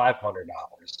 $2,500,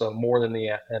 so more than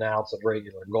an ounce of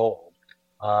regular gold.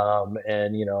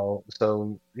 And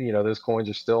those coins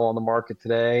are still on the market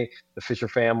today. The Fisher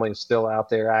family is still out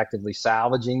there actively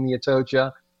salvaging the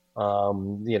Atocha.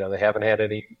 They haven't had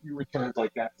any returns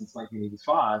like that since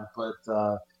 1985,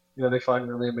 but they find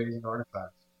really amazing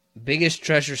artifacts. Biggest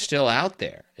treasure still out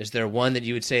there? Is there one that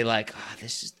you would say like,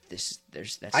 there's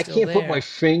that's I still can't put my there?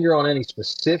 finger on any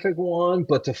specific one,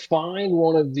 but to find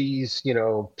one of these,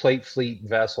 plate fleet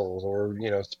vessels or,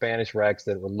 Spanish wrecks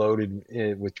that were loaded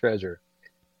with treasure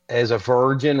as a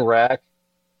virgin wreck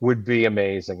would be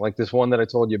amazing. Like this one that I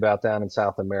told you about down in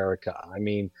South America. I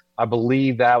mean, I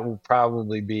believe that will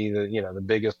probably be the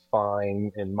biggest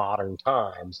find in modern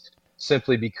times,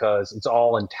 simply because it's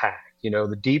all intact.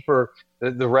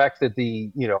 The wreck that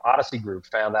the Odyssey group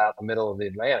found out in the middle of the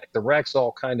Atlantic, the wreck's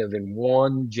all kind of in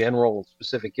one general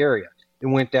specific area. It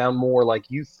went down more like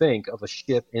you think of a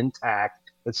ship intact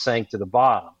that sank to the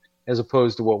bottom, as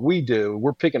opposed to what we do.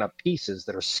 We're picking up pieces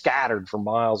that are scattered for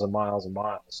miles and miles and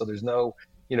miles. So there's no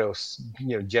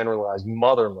generalized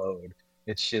mother lode.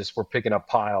 It's just we're picking up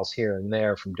piles here and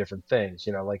there from different things.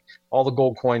 Like all the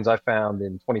gold coins I found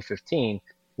in 2015,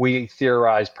 we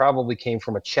theorized probably came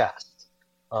from a chest.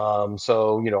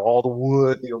 So all the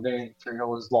wood, the organic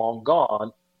material is long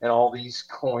gone, and all these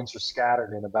coins are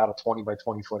scattered in about a 20 by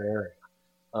 20 foot area.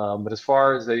 But as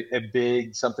far as a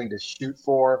big something to shoot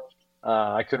for,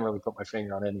 I couldn't really put my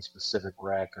finger on any specific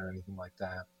wreck or anything like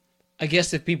that. I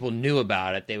guess if people knew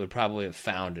about it, they would probably have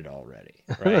found it already,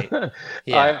 right?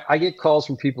 Yeah. I get calls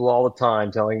from people all the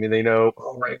time telling me they know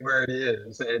right where it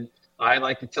is. And I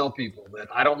like to tell people that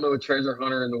I don't know a treasure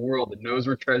hunter in the world that knows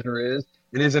where treasure is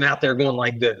and isn't out there going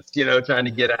like this, trying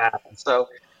to get at it. So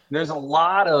there's a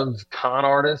lot of con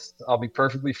artists, I'll be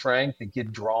perfectly frank, that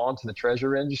get drawn to the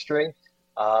treasure industry.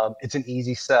 It's an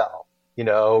easy sell.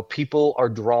 People are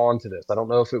drawn to this. I don't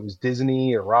know if it was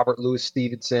Disney or Robert Louis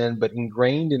Stevenson, but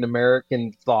ingrained in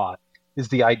American thought is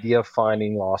the idea of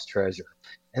finding lost treasure.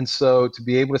 And so to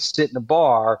be able to sit in a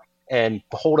bar and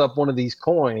hold up one of these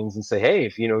coins and say, hey,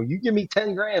 if you give me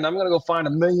 10 grand, I'm going to go find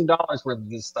 $1 million worth of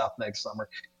this stuff next summer.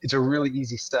 It's a really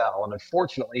easy sell. And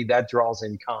unfortunately, that draws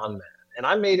in con men. And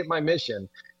I made it my mission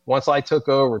once I took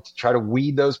over to try to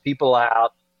weed those people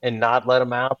out and not let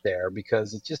them out there,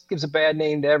 because it just gives a bad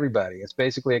name to everybody. It's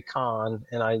basically a con,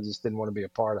 and I just didn't want to be a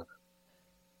part of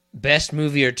Best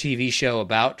movie or TV show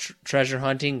about treasure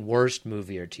hunting, worst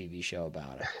movie or TV show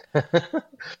about it. it.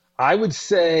 I would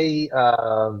say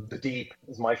The Deep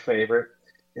is my favorite.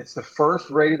 It's the first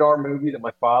rated R movie that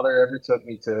my father ever took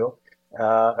me to.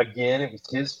 Again, it was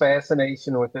his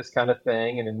fascination with this kind of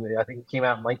thing, and I think it came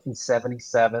out in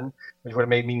 1977, which would have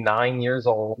made me 9 years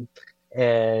old.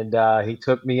 And he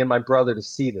took me and my brother to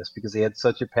see this because he had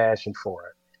such a passion for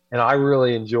it. And I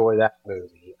really enjoy that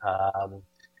movie.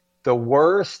 The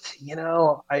worst,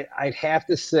 I'd have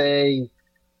to say,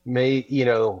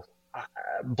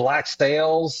 Black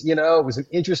Sails. It was an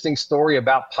interesting story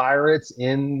about pirates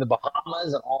in the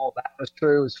Bahamas, and all of that was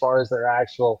true as far as their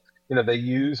actual, they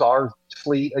use our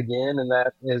fleet again, and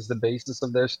that is the basis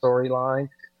of their storyline.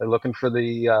 They're looking for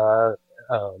the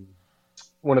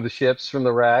one of the ships from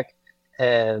the wreck,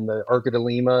 and the Urca de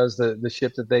Lima is the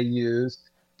ship that they use.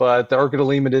 But the Urca de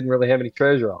Lima didn't really have any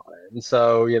treasure on it, and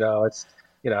so it's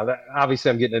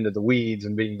obviously I'm getting into the weeds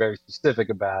and being very specific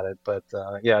about it, but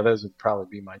yeah, those would probably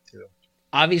be my two.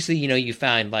 Obviously, you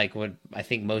find like what I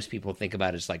think most people think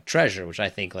about is like treasure, which I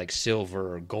think like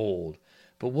silver or gold.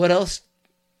 But what else?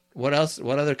 What else?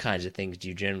 What other kinds of things do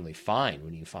you generally find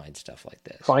when you find stuff like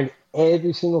this? Find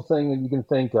every single thing that you can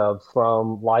think of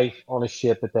from life on a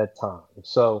ship at that time.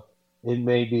 So it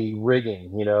may be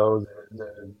rigging,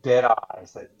 the dead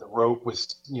eyes that the rope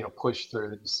was, pushed through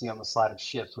that you see on the side of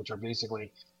ships, which are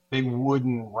basically big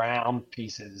wooden round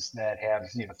pieces that have,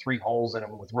 three holes in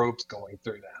them with ropes going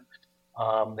through them.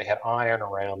 They had iron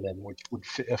around them, which would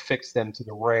affix them to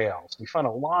the rails. We find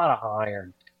a lot of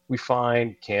iron. We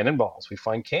find cannonballs. We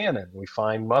find cannon. We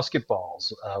find musket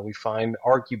balls. We find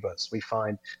arquebus. We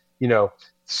find,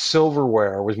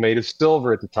 silverware was made of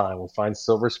silver at the time. We find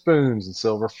silver spoons and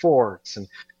silver forks and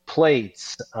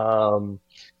plates.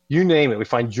 You name it. We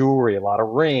find jewelry, a lot of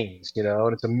rings,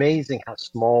 and it's amazing how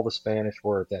small the Spanish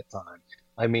were at that time.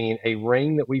 I mean, a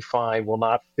ring that we find will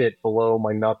not fit below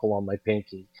my knuckle on my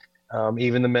pinky,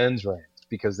 even the men's rings,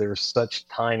 because they were such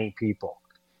tiny people.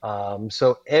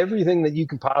 So everything that you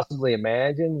can possibly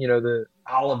imagine, the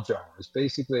olive jars,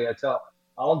 basically, I tell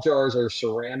olive jars are a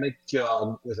ceramic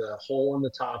jug with a hole in the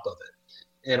top of it.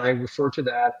 And I refer to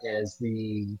that as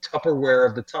the Tupperware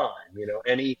of the time.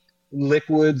 Any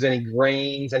liquids, any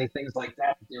grains, any things like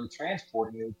that they were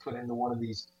transporting, they would put into one of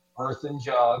these earthen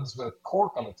jugs with a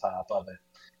cork on the top of it.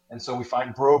 And so we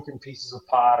find broken pieces of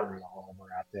pottery all over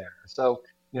out there. So,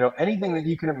 anything that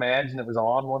you can imagine that was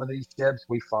on one of these ships,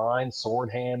 we find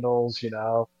sword handles, it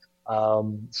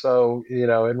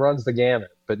runs the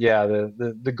gamut. But yeah,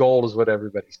 the gold is what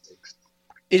everybody seeks.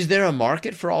 Is there a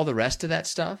market for all the rest of that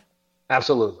stuff?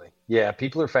 Absolutely. Yeah,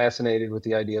 people are fascinated with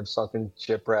the idea of sunken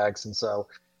shipwrecks. And so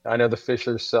I know the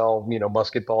Fishers sell,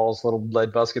 musket balls, little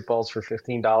lead musket balls for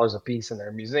 $15 a piece in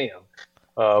their museum.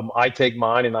 I take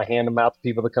mine and I hand them out to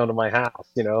people that come to my house,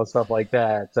 stuff like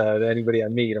that. To anybody I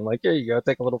meet, I'm like, here you go,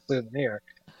 take a little souvenir.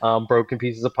 Broken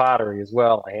pieces of pottery as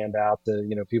well. I hand out to,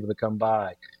 people that come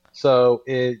by. So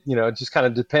it just kind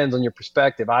of depends on your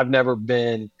perspective. I've never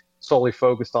been solely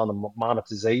focused on the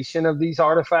monetization of these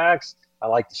artifacts. I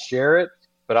like to share it,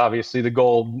 but obviously the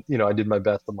gold, I did my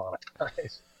best to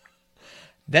monetize.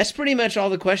 That's pretty much all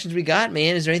the questions we got,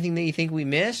 man. Is there anything that you think we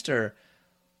missed, or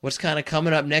what's kind of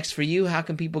coming up next for you? How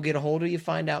can people get a hold of you,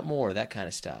 find out more, that kind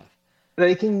of stuff?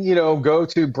 They can, go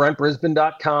to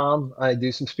brentbrisban.com. I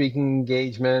do some speaking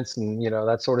engagements and,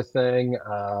 that sort of thing.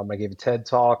 I gave a TED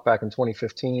talk back in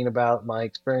 2015 about my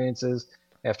experiences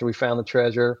after we found the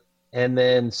treasure. And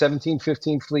then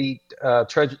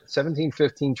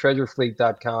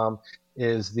 1715treasurefleet.com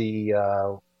is the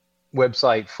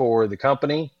website for the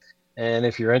company. And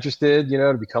if you're interested,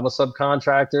 to become a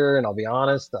subcontractor, and I'll be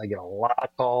honest, I get a lot of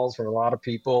calls from a lot of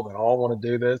people that all want to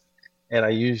do this. And I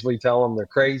usually tell them they're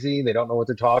crazy. They don't know what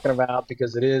they're talking about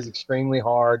because it is extremely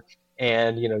hard.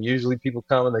 And, usually people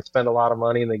come and they spend a lot of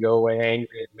money and they go away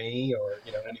angry at me or,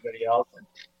 anybody else and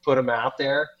put them out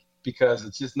there because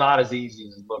it's just not as easy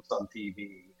as it looks on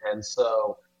TV. And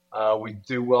so we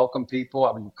do welcome people.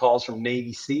 I mean, calls from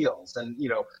Navy SEALs. And,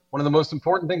 one of the most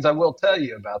important things I will tell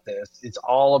you about this, it's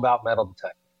all about metal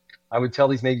detecting. I would tell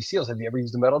these Navy SEALs, have you ever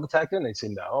used a metal detector? And they'd say,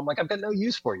 no. I'm like, I've got no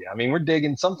use for you. I mean, we're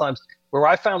digging sometimes where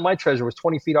I found my treasure was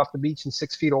 20 feet off the beach in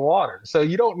 6 feet of water. So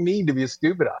you don't need to be a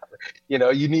scuba diver.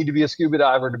 You need to be a scuba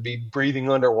diver to be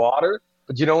breathing underwater,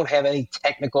 but you don't have any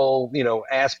technical,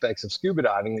 aspects of scuba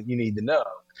diving that you need to know.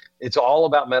 It's all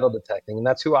about metal detecting, and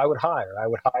that's who I would hire. I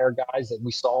would hire guys that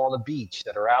we saw on the beach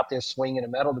that are out there swinging a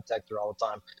metal detector all the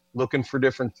time, looking for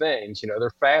different things.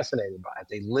 They're fascinated by it.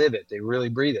 They live it. They really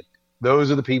breathe it.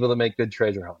 Those are the people that make good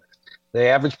treasure hunters. The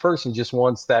average person just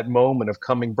wants that moment of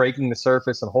breaking the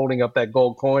surface and holding up that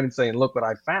gold coin and saying, look what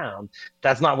I found.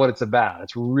 That's not what it's about.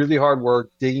 It's really hard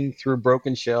work digging through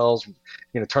broken shells,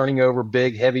 turning over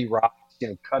big, heavy rocks,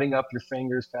 cutting up your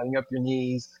fingers, cutting up your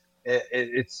knees.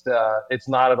 It's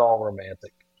not at all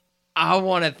romantic. I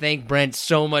want to thank Brent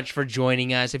so much for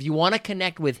joining us. If you want to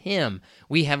connect with him,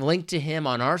 we have linked to him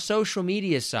on our social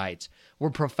media sites. We're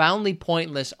Profoundly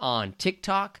Pointless on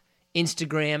TikTok,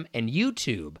 Instagram, and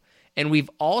YouTube. And we've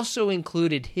also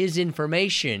included his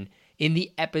information in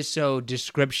the episode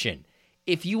description.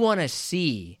 If you want to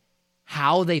see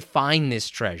how they find this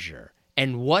treasure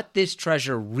and what this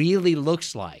treasure really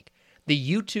looks like, the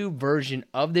YouTube version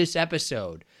of this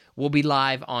episode will be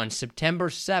live on September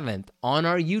 7th on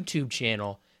our YouTube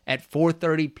channel at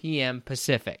 4:30 p.m.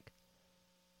 Pacific.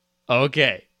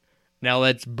 Okay, now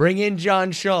let's bring in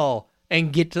John Shull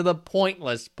and get to the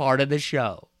pointless part of the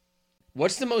show.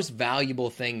 What's the most valuable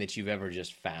thing that you've ever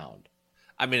just found?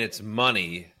 I mean, it's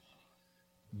money,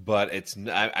 but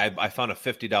I found a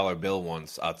 $50 bill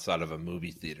once outside of a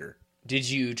movie theater. Did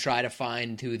you try to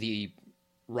find who the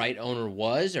right owner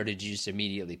was, or did you just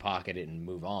immediately pocket it and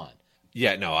move on?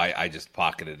 Yeah, no, I just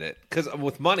pocketed it because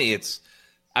with money,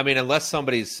 unless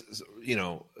somebody's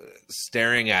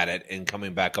staring at it and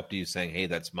coming back up to you saying, "Hey,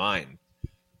 that's mine."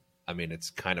 I mean, it's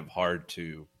kind of hard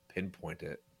to pinpoint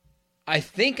it. I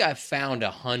think I found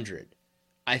 100.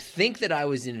 I think that I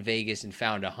was in Vegas and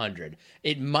found 100.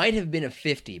 It might have been a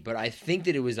 50, but I think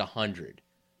that it was 100.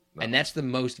 No. And that's the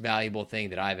most valuable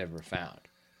thing that I've ever found.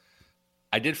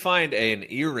 I did find an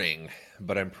earring,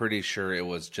 but I'm pretty sure it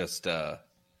was just a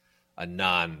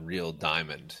non-real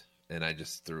diamond, and I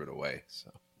just threw it away.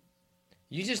 So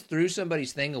you just threw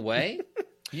somebody's thing away?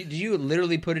 Did you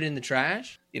literally put it in the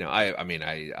trash?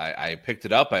 I picked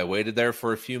it up. I waited there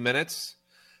for a few minutes.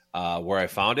 Where I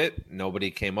found it,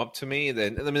 nobody came up to me.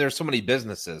 There's so many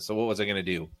businesses. So what was I going to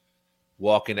do?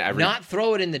 Walk into every... Not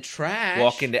throw it in the trash.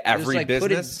 Walk into every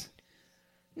business?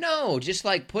 No, just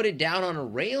put it down on a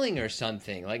railing or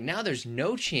something. Now there's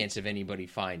no chance of anybody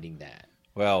finding that.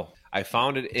 Well, I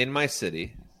found it in my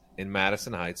city, in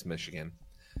Madison Heights, Michigan.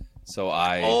 So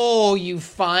Oh, you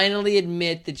finally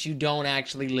admit that you don't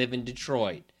actually live in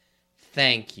Detroit.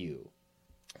 Thank you.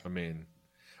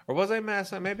 Or was I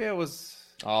Madison? Maybe I was...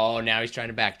 Oh, now he's trying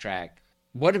to backtrack.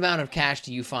 What amount of cash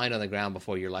do you find on the ground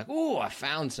before you're like, oh, I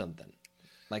found something?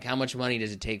 How much money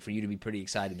does it take for you to be pretty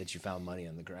excited that you found money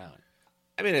on the ground?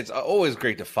 It's always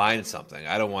great to find something.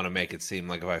 I don't want to make it seem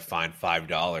like if I find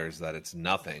 $5 that it's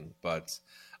nothing. But,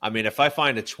 if I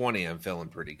find a 20, I'm feeling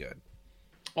pretty good.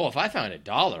 Oh, if I found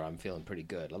 $1, I'm feeling pretty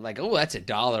good. I'm like, oh, that's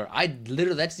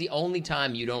 $1. That's the only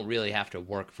time you don't really have to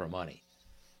work for money.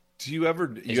 Do you ever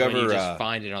when you just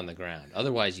find it on the ground?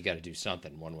 Otherwise, you got to do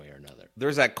something one way or another.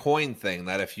 There's that coin thing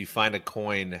that if you find a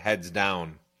coin heads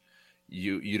down,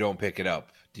 you don't pick it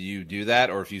up. Do you do that,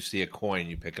 or if you see a coin,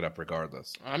 you pick it up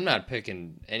regardless? I'm not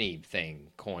picking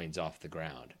coins off the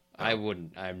ground. Oh. I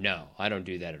wouldn't. No, I don't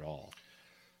do that at all.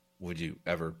 Would you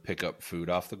ever pick up food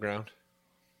off the ground?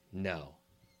 No.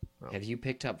 Oh. Have you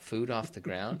picked up food off the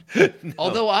ground? No.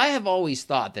 Although I have always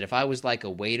thought that if I was a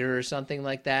waiter or something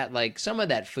like that, some of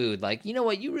that food, you know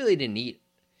what, you really didn't eat.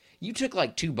 You took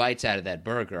 2 bites out of that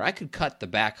burger. I could cut the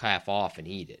back half off and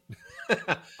eat it.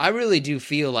 I really do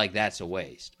feel like that's a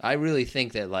waste. I really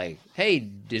think that hey,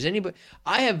 does anybody...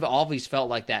 I have always felt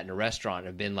like that in a restaurant and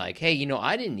have been like, hey,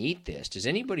 I didn't eat this. Does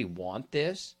anybody want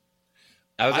this?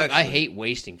 I hate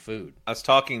wasting food. I was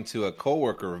talking to a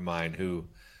coworker of mine who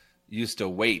used to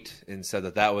wait and said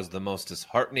that was the most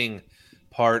disheartening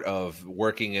part of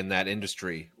working in that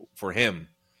industry for him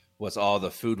was all the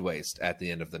food waste at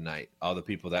the end of the night. All the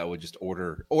people that would just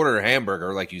order a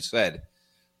hamburger, like you said,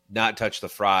 not touch the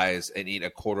fries and eat a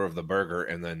quarter of the burger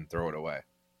and then throw it away.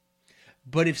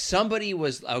 But if somebody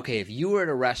was, if you were at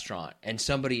a restaurant and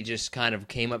somebody just kind of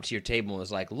came up to your table and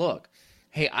was like, look,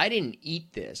 hey, I didn't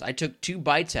eat this. I took 2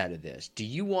 bites out of this. Do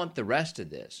you want the rest of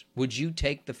this? Would you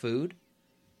take the food?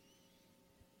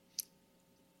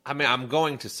 I'm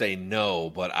going to say no,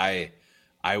 but I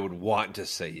would want to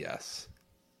say yes.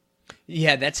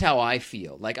 Yeah, that's how I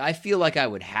feel. I feel like I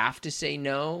would have to say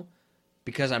no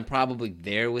because I'm probably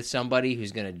there with somebody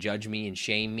who's going to judge me and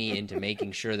shame me into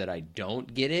making sure that I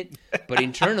don't get it. But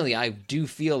internally, I do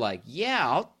feel like,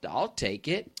 yeah, I'll take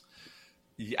it.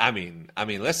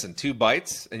 Listen, 2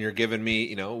 bites and you're giving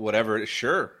me, whatever.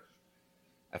 Sure.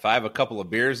 If I have a couple of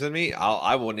beers in me,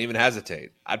 I wouldn't even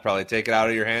hesitate. I'd probably take it out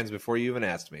of your hands before you even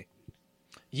asked me.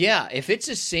 Yeah, if it's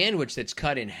a sandwich that's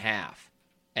cut in half,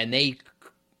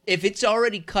 if it's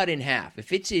already cut in half,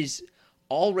 if it is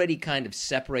already kind of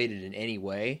separated in any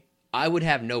way, I would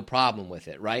have no problem with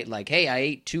it, right? Hey, I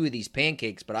ate 2 of these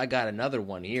pancakes, but I got another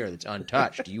one here that's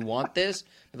untouched. Do you want this?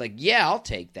 Yeah, I'll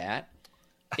take that.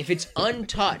 If it's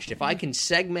untouched, if I can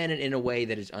segment it in a way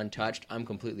that is untouched, I'm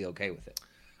completely okay with it.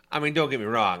 Don't get me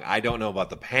wrong. I don't know about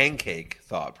the pancake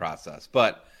thought process,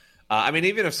 but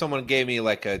even if someone gave me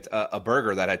a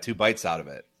burger that had 2 bites out of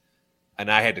it, and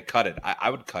I had to cut it, I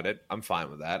would cut it. I'm fine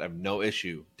with that. I have no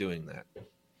issue doing that.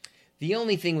 The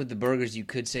only thing with the burgers, you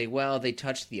could say, well, they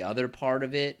touched the other part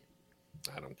of it.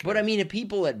 I don't care. But if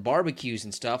people at barbecues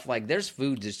and stuff, there's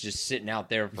food that's just sitting out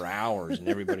there for hours, and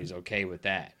everybody's okay with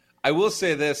that. I will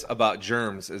say this about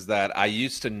germs is that I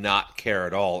used to not care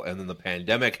at all, and then the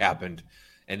pandemic happened.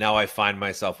 And now I find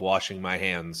myself washing my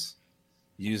hands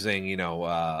using,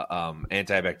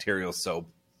 antibacterial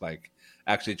soap,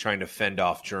 actually trying to fend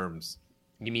off germs.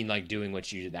 You mean doing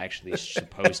what you're actually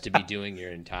supposed to be doing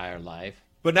your entire life?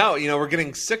 But now, we're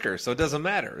getting sicker, so it doesn't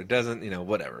matter. It doesn't,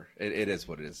 whatever. It is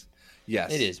what it is.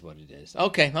 Yes. It is what it is.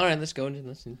 Okay, all right, let's go and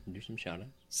let's do some shout-outs.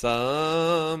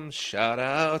 Some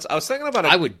shout-outs. I was thinking about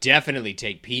it. I would definitely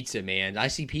take pizza, man. I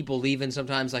see people leaving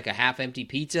sometimes like a half-empty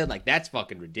pizza. Like, that's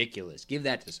fucking ridiculous. Give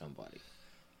that to somebody.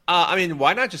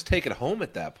 Why not just take it home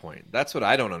at that point? That's what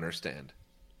I don't understand.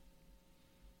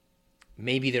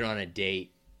 Maybe they're on a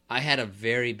date. I had a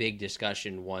very big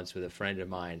discussion once with a friend of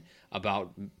mine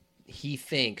about he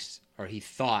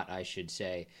thought, I should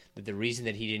say, that the reason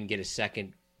that he didn't get a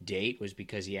second date was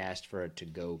because he asked for a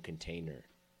to-go container.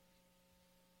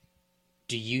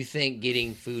 Do you think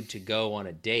getting food to go on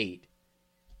a date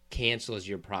cancels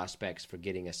your prospects for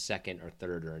getting a second or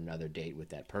third or another date with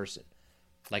that person?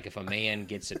 Like if a man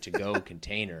gets a to-go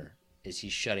container, is he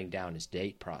shutting down his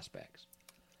date prospects?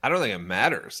 I don't think it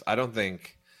matters. I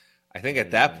think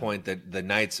at that point that the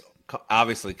night's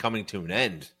obviously coming to an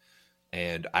end,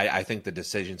 and I think the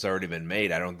decision's already been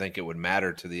made. I don't think it would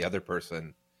matter to the other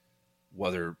person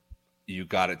whether you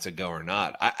got it to go or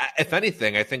not. If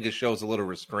anything, I think it shows a little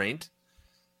restraint,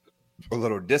 a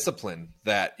little discipline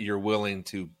that you're willing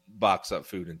to box up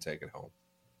food and take it home.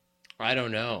 I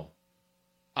don't know.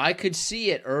 I could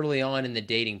see it early on in the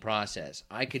dating process.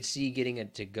 I could see getting a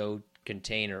to-go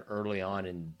container early on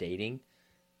in dating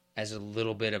as a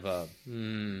little bit of a,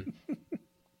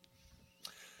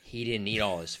 he didn't eat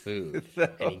all his food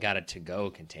and he got a to-go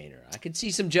container. I could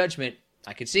see some judgment.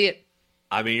 I could see it.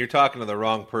 You're talking to the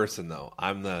wrong person, though.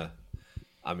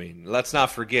 Let's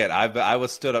not forget, I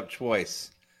was stood up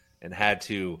twice and had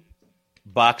to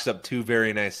box up 2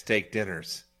 very nice steak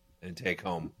dinners and take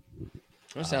home.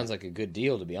 That sounds like a good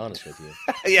deal, to be honest with you.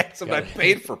 Yeah, somebody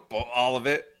paid for all of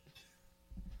it.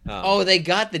 They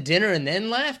got the dinner and then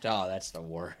left? Oh, that's the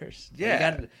worst.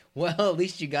 Yeah. At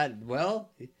least you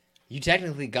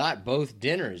technically got both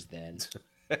dinners then.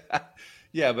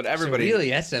 Yeah, but everybody... So really,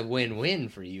 that's a win-win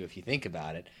for you if you think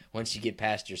about it. Once you get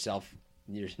past your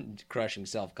crushing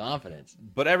self-confidence.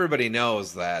 But everybody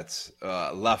knows that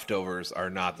leftovers are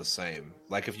not the same.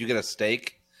 Like if you get a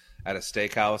steak at a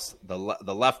steakhouse, the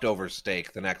leftover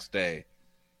steak the next day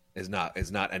is not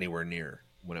anywhere near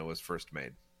when it was first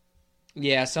made.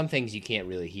 Yeah, some things you can't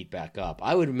really heat back up.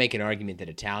 I would make an argument that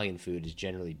Italian food is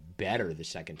generally better the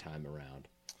second time around.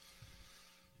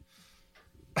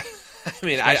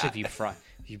 Especially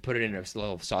if you put it in a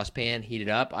little saucepan, heat it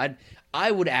up.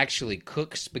 I would actually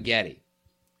cook spaghetti,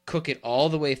 cook it all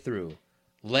the way through,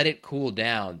 let it cool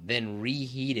down, then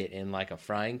reheat it in like a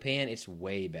frying pan. It's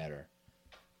way better.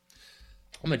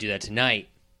 I'm gonna do that tonight.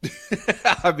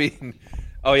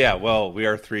 Oh yeah. Well, we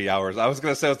are 3 hours. I was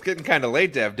gonna say it's getting kind of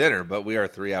late to have dinner, but we are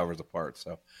 3 hours apart.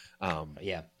 So,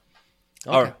 yeah.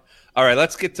 Okay. All right.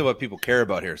 Let's get to what people care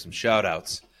about here. Some shout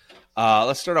outs.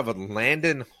 Let's start off with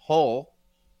Landon Hull,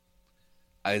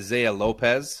 Isaiah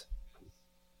Lopez,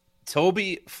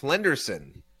 Toby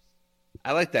Flenderson.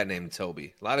 I like that name,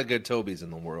 Toby. A lot of good Tobys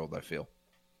in the world, I feel.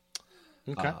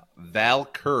 Okay. Val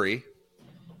Curry,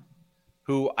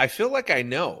 who I feel like I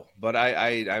know, but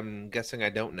I'm guessing I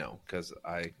don't know because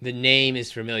the name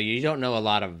is familiar. You don't know a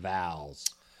lot of Vals,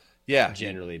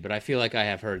 generally, but I feel like I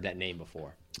have heard that name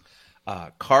before.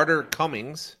 Carter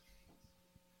Cummings,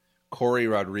 Corey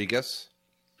Rodriguez,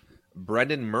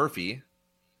 Brendan Murphy,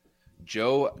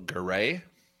 Joe Garay,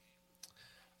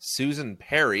 Susan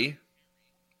Perry,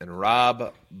 and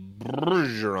Rob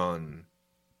Bergeron.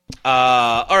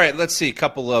 All right, let's see. A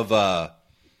couple of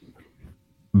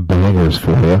bangers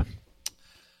for you.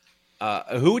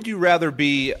 Who would you rather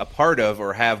be a part of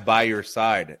or have by your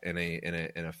side in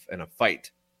a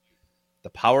fight? The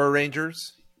Power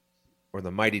Rangers or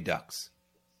the Mighty Ducks?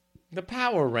 The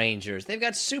Power Rangers. They've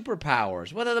got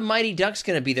superpowers. What are the Mighty Ducks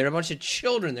going to be? They're a bunch of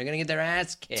children. They're going to get their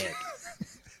ass kicked.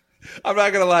 I'm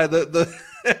not going to lie. The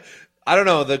I don't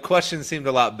know. The question seemed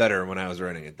a lot better when I was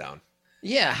writing it down.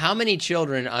 Yeah. How many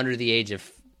children under the age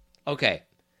of... Okay.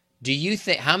 Do you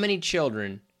think... How many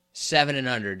children, 7 and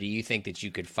under, do you think that you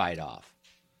could fight off?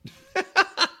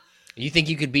 You think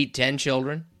you could beat 10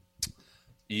 children?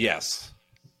 Yes.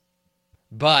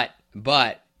 But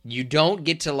you don't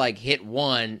get to like hit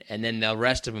one and then the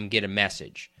rest of them get a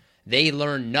message. They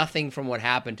learn nothing from what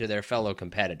happened to their fellow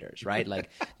competitors, right? Like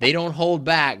they don't hold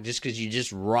back just because you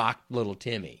just rocked little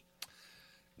Timmy.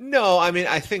 No, I mean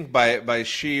I think by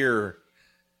sheer,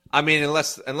 I mean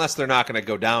unless they're not going to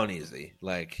go down easy,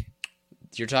 like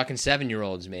you're talking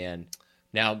 7-year-olds, man.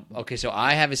 Now, okay, so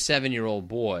I have a 7-year-old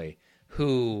boy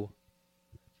who,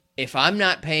 if I'm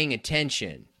not paying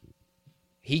attention,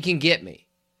 he can get me.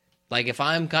 Like if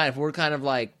we're kind of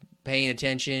like paying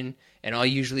attention and I'll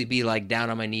usually be like down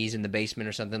on my knees in the basement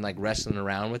or something, like wrestling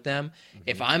around with them.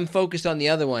 If I'm focused on the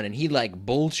other one and he like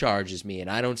bull charges me and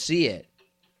I don't see it,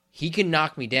 he can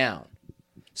knock me down.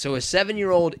 So a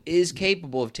 7-year-old is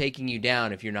capable of taking you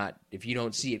down if you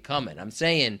don't see it coming. I'm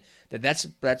saying that's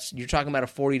you're talking about a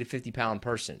 40 to 50 pound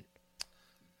person.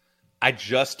 I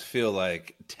just feel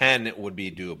like 10 would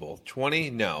be doable. 20,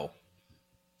 no.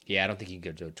 Yeah, I don't think you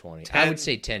could go to 20. 10, I would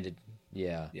say 10 to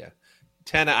yeah.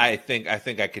 10, I think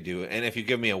I could do it. And if you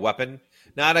give me a weapon,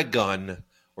 not a gun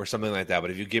or something like that,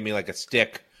 but if you give me like a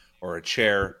stick or a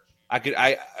chair,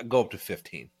 I go up to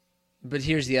 15. But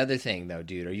here's the other thing, though,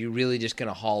 dude. Are you really just going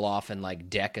to haul off and, like,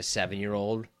 deck a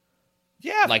 7-year-old?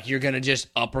 Yeah. Like, you're going to just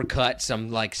uppercut some,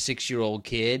 like, 6-year-old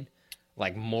kid?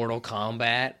 Like Mortal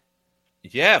Kombat?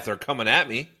 Yeah, if they're coming at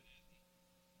me.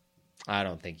 I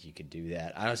don't think you could do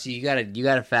that. I don't see. You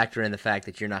gotta factor in the fact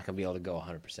that you're not going to be able to go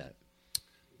 100%.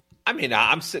 I mean,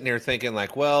 I'm sitting here thinking,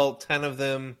 like, well, 10 of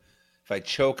them, if I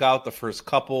choke out the first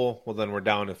couple, well, then we're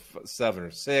down to 7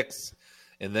 or 6.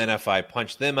 And then if I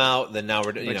punch them out, then now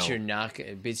we're you're not.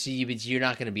 But you're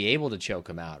not going to be able to choke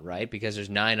them out, right? Because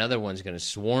there's 9 other ones going to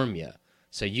swarm you.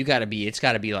 So you got to be. It's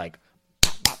got to be like,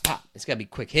 pop, pop, pop. It's got to be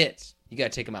quick hits. You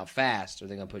got to take them out fast, or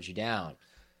they're going to put you down.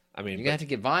 I mean, you're gonna have to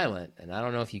get violent, and I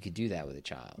don't know if you could do that with a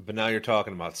child. But now you're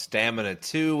talking about stamina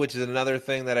too, which is another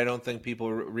thing that I don't think people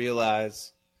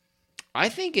realize. I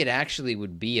think it actually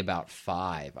would be about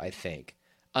 5. I think,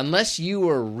 unless you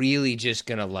were really just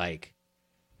gonna like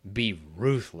be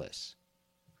ruthless.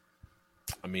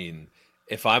 I mean,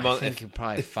 I think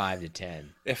probably 5 to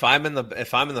 10. If I'm in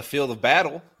the field of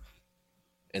battle,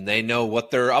 and they know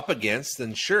what they're up against,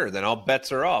 then sure, then all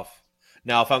bets are off.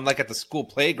 Now, if I'm like at the school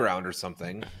playground or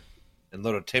something, and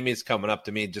little Timmy's coming up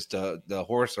to me just to the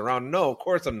horse around, no, of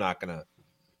course I'm not gonna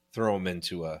throw him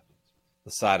into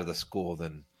the side of the school,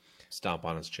 then stomp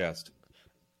on his chest.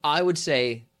 I would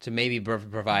say, to maybe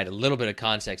provide a little bit of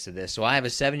context to this, so I have a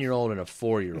 7-year-old and a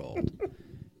 4-year-old,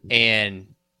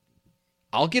 and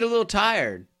I'll get a little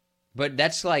tired, but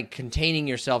that's like containing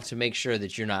yourself to make sure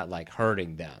that you're not like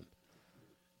hurting them.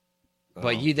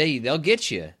 But they'll get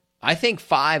you. I think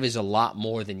 5 is a lot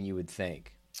more than you would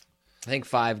think. I think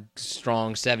 5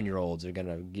 strong 7-year-olds are going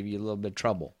to give you a little bit of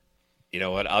trouble. You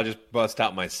know what? I'll just bust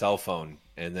out my cell phone,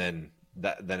 and then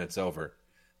it's over.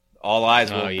 All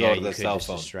eyes will go to the cell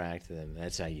phone. Distract them.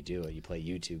 That's how you do it. You play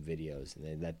YouTube videos, and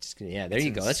then there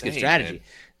you go. That's a good strategy.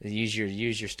 Man.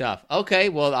 Use your stuff. Okay,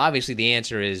 well, obviously the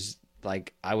answer is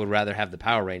like I would rather have the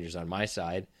Power Rangers on my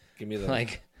side. Give me the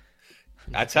like.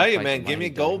 I tell you, man, give me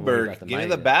Goldberg. Give me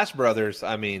the Bash Brothers.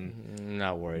 I mean, I'm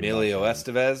not worried. Emilio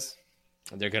Estevez.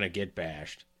 They're gonna get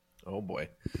bashed. Oh boy.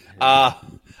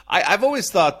 I've always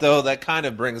thought, though, that kind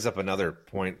of brings up another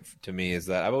point to me, is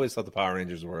that I've always thought the Power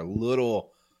Rangers were a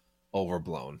little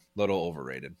overblown, little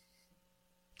overrated.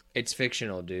 It's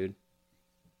fictional, dude.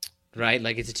 Right?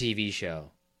 Like it's a TV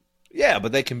show. Yeah,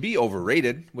 but they can be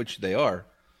overrated, which they are.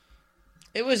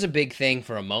 It was a big thing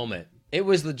for a moment. It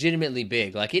was legitimately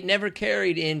big. Like it never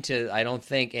carried into, I don't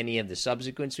think, any of the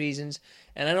subsequent seasons,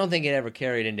 and I don't think it ever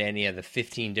carried into any of the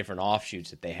 15 different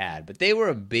offshoots that they had. But they were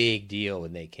a big deal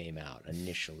when they came out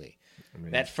initially. I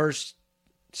mean, that first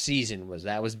season was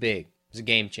big. It was a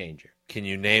game changer. Can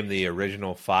you name the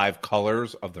original 5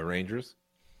 colors of the Rangers?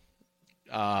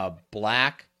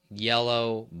 Black,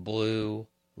 yellow, blue,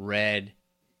 red,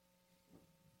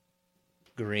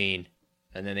 green,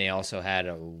 and then they also had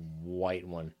a white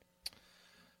one.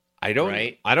 I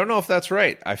don't know if that's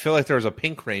right. I feel like there was a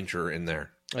pink Ranger in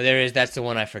there. Oh, there is. That's the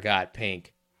one I forgot.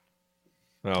 Pink.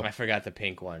 Oh. I forgot the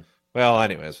pink one. Well,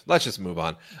 anyways, let's just move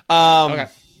on. Okay.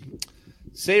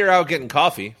 Say you're out getting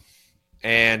coffee,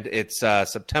 and it's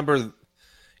September,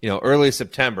 early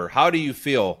September. How do you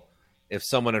feel if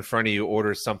someone in front of you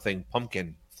orders something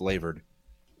pumpkin flavored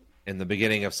in the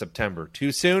beginning of September?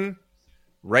 Too soon?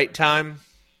 Right time?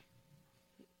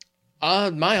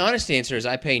 My honest answer is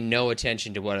I pay no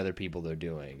attention to what other people are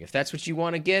doing. If that's what you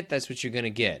want to get, that's what you're going to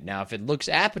get. Now, if it looks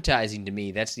appetizing to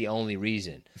me, that's the only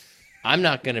reason. It's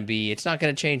not going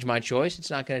to change my choice. It's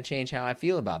not going to change how I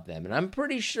feel about them. And I'm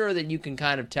pretty sure that you can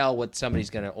kind of tell what somebody's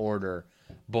going to order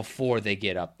before they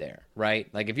get up there, right?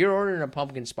 Like if you're ordering a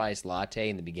pumpkin spice latte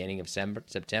in the beginning of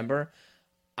September,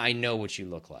 I know what you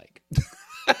look like.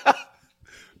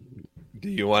 Do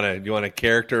you want to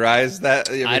characterize that?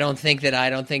 I don't think that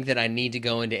I need to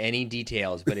go into any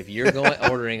details. But if you're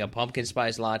ordering a pumpkin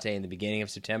spice latte in the beginning of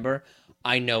September,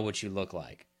 I know what you look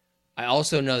like. I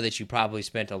also know that you probably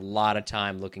spent a lot of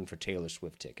time looking for Taylor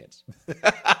Swift tickets.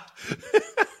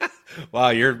 Wow,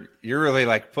 you're really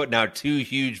like putting out 2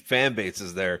 huge fan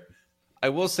bases there. I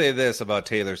will say this about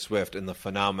Taylor Swift and the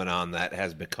phenomenon that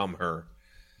has become her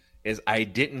is I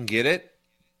didn't get it,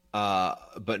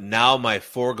 but now my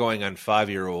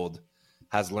 4-going-on-5-year-old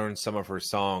has learned some of her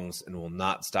songs and will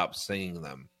not stop singing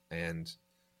them. And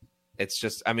it's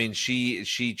just, I mean,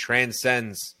 she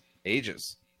transcends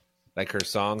ages. Like, her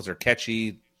songs are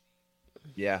catchy.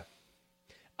 Yeah.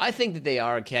 I think that they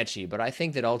are catchy, but I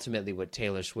think that ultimately what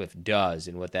Taylor Swift does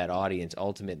and what that audience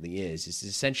ultimately is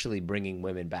essentially bringing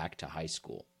women back to high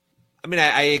school. I mean,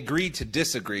 I agree to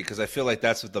disagree because I feel like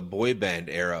that's what the boy band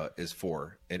era is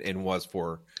for and was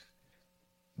for.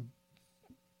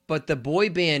 But the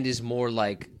boy band is more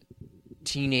like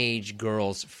teenage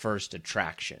girls' first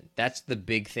attraction. That's the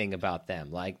big thing about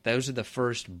them. Like, those are the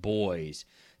first boys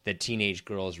that teenage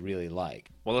girls really like.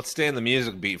 Well, let's stay on the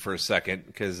music beat for a second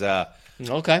because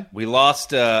okay, we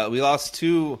lost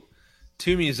two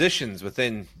musicians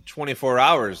within 24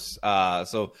 hours.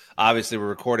 So obviously we're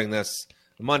recording this.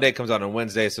 Monday, comes out on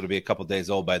Wednesday, so it'll be a couple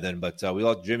days old by then. But we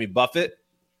lost Jimmy Buffett,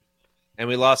 and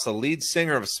we lost the lead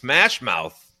singer of Smash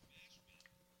Mouth,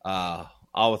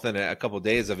 all within a couple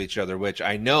days of each other, which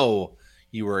I know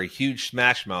you were a huge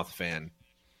Smash Mouth fan.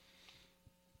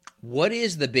 What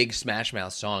is the big Smash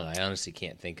Mouth song? I honestly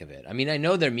can't think of it. I mean, I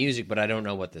know their music, but I don't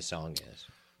know what the song is.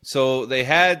 So they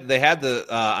had the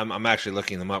I'm actually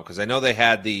looking them up because I know they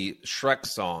had the Shrek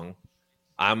song,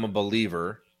 "I'm a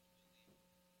Believer."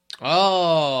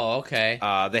 Oh, okay.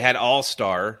 They had All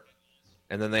Star,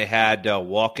 and then they had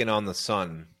 "Walking on the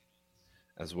Sun"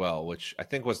 as well, which I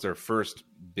think was their first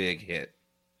big hit.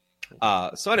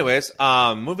 So, anyways,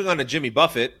 moving on to Jimmy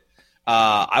Buffett.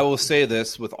 I will say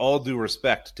this with all due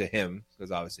respect to him,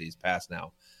 because obviously he's passed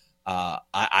now.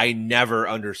 I never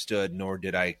understood, nor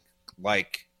did I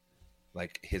like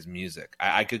his music.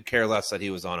 I could care less that he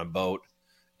was on a boat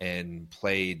and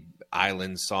played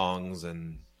island songs,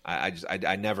 and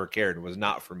I never cared. It was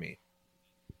not for me.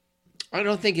 I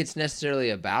don't think it's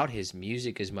necessarily about his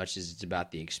music as much as it's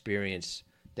about the experience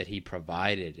that he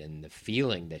provided and the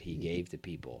feeling that he gave to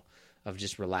people of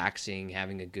just relaxing,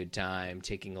 having a good time,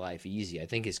 taking life easy. I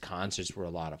think his concerts were a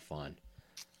lot of fun.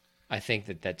 I think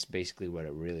that that's basically what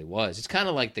it really was. It's kind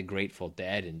of like the Grateful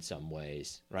Dead in some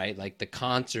ways, right? Like, the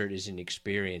concert is an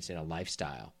experience and a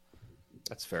lifestyle.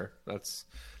 That's fair. It's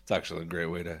actually a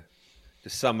great way to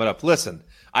sum it up. Listen,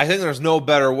 I think there's no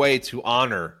better way to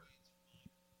honor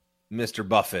Mr.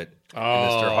 Buffett and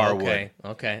Mr. Harwood.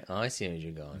 Okay. Oh, I see where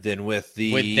you're going. Than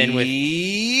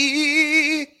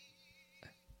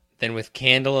with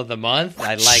Candle of the Month.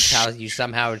 I like how you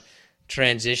somehow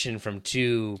transition from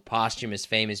two posthumous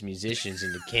famous musicians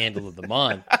into Candle of the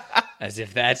Month, as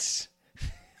if that's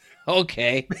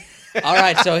okay. All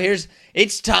right, so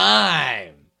it's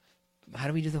time. How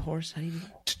do we do the horse? How do you do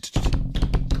that?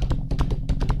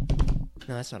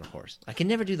 No, that's not a horse. I can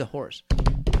never do the horse.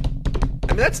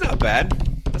 I mean, that's not bad.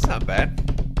 That's not bad.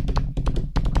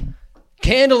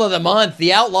 Candle of the Month,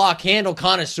 the outlaw candle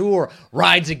connoisseur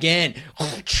rides again.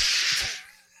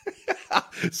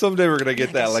 Someday we're gonna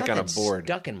get that like on a board.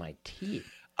 Stuck in my teeth.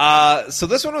 So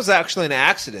this one was actually an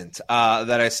accident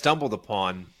that I stumbled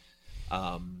upon.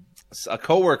 A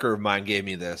coworker of mine gave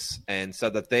me this and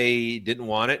said that they didn't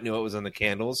want it, knew it was on the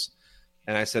candles,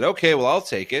 and I said, "Okay, well, I'll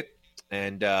take it."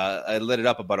 And I lit it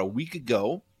up about a week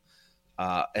ago,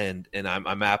 and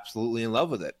I'm absolutely in love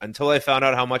with it until I found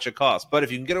out how much it costs. But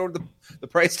if you can get over the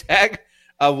price tag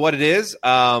of what it is,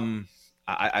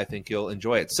 I think you'll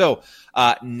enjoy it. So,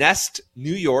 Nest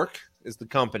New York is the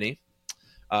company.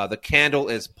 The candle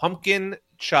is Pumpkin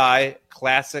Chai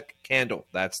Classic Candle.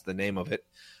 That's the name of it.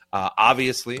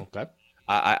 Obviously, okay.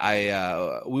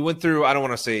 We went through, I don't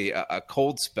want to say a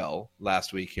cold spell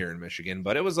last week here in Michigan,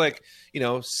 but it was like,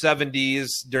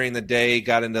 70s during the day,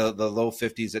 got into the low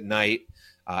 50s at night.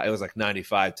 It was like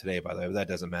 95 today, by the way, but that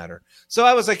doesn't matter. So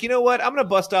I was like, you know what? I'm going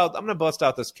to bust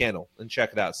out this candle and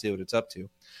check it out, see what it's up to.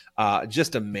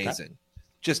 Just amazing.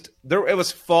 Okay. It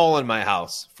was fall in my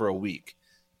house for a week.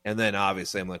 And then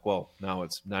obviously I'm like, well, now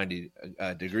it's 90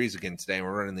 degrees again today and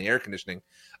we're running the air conditioning.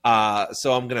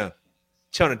 So I'm going to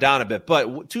tone it down a bit.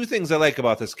 But two things I like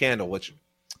about this candle, which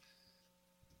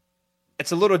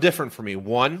it's a little different for me.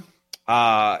 One,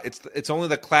 it's only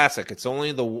the classic. It's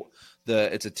only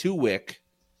it's a 2-wick,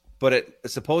 but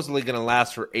it's supposedly going to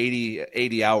last for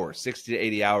 80 hours. 60 to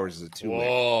 80 hours is a 2-wick.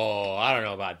 Whoa, I don't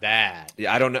know about that.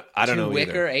 Yeah, I don't know either.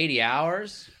 2-wicker, 80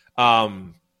 hours?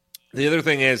 The other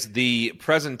thing is the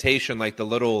presentation, like the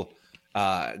little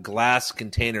glass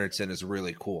container it's in, is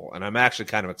really cool. And I'm actually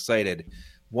kind of excited.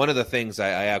 One of the things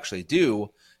I actually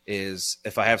do is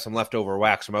if I have some leftover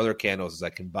wax from other candles is I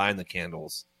combine the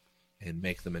candles and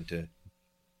make them into,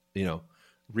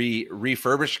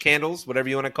 refurbished candles, whatever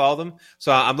you want to call them.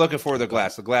 So I'm looking for the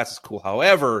glass. The glass is cool.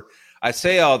 However, I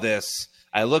say all this,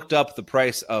 I looked up the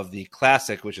price of the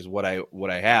classic, which is what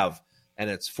I have, and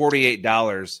it's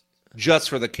 $48 just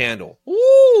for the candle.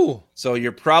 Ooh! So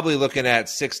you're probably looking at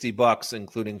 $60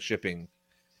 including shipping,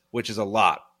 which is a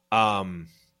lot.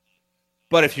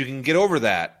 But if you can get over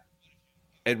that,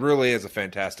 it really is a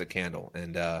fantastic candle.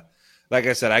 And like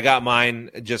I said, I got mine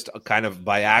just kind of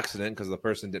by accident because the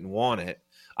person didn't want it.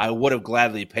 I would have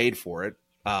gladly paid for it,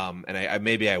 and I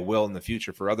maybe I will in the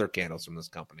future for other candles from this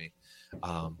company.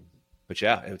 But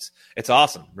yeah, it's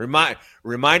awesome.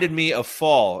 Reminded me of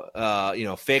fall,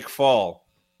 fake fall,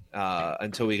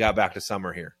 until we got back to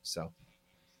summer here.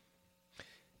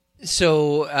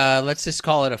 So let's just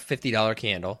call it a $50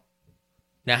 candle.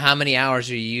 Now, how many hours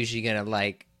are you usually going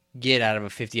to get out of a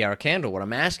 50-hour candle? What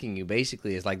I'm asking you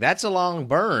basically is that's a long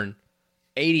burn,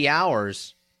 80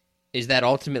 hours. Is that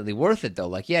ultimately worth it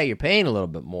though? Yeah, you're paying a little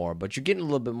bit more, but you're getting a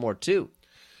little bit more too.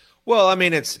 Well, I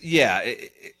mean, it's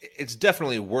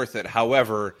definitely worth it.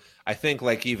 However, I think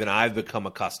even I've become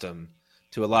accustomed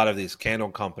to a lot of these candle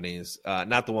companies,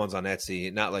 not the ones on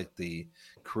Etsy, not like the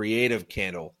creative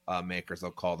candle makers,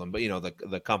 they'll call them, but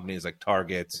the companies like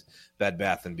Target, Bed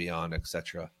Bath and Beyond,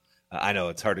 etc. I know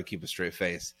it's hard to keep a straight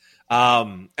face. I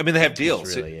mean, they have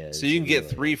deals, really so you can get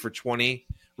 3 for $20,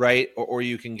 right? Or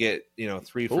you can get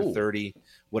 3 for $30,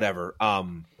 whatever.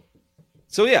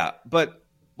 So yeah, but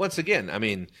once again, I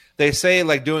mean, they say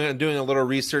doing a little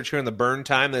research here in the burn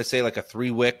time. They say a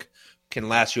 3-wick can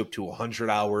last you up to 100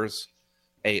 hours.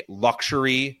 A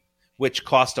luxury, which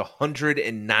cost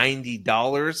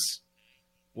 $190,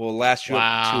 will last you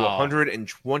up to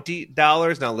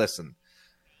 $120. Now listen,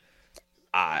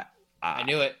 I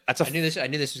knew it. I knew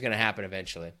this was going to happen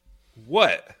eventually.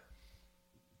 What?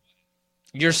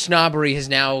 Your snobbery has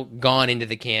now gone into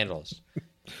the candles.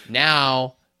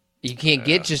 Now you can't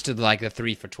get just to the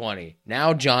 3 for $20.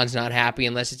 Now John's not happy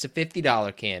unless it's a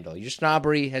 $50 candle. Your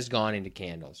snobbery has gone into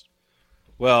candles.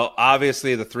 Well,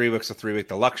 obviously the 3-wick's a 3-wick.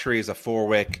 The luxury is a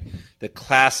 4-wick. The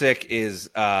classic is,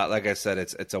 like I said,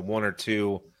 it's a 1 or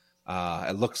 2.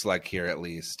 It looks like here at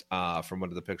least from one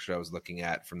of the pictures I was looking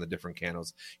at from the different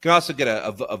candles. You can also get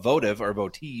a votive or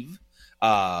votive,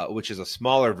 which is a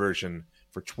smaller version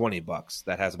for $20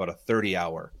 that has about a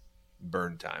 30-hour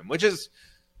burn time, which is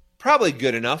probably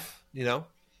good enough,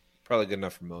 probably good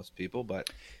enough for most people, but.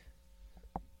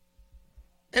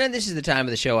 And this is the time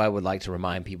of the show I would like to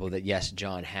remind people that, yes,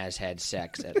 John has had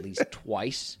sex at least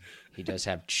twice. He does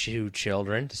have 2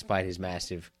 children, despite his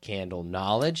massive candle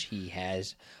knowledge. He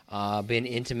has been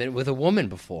intimate with a woman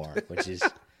before, which is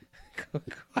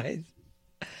quite...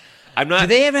 I'm not. Do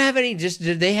they ever have any?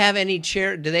 Do they have any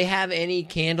Do they have any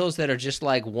candles that are just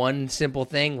one simple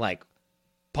thing, like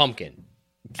pumpkin,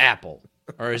 apple,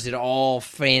 or is it all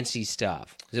fancy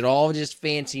stuff? Is it all just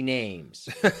fancy names?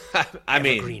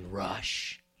 Evergreen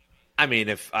Rush. I mean,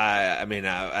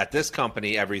 at this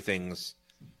company, everything's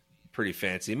pretty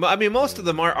fancy. I mean, most of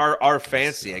them are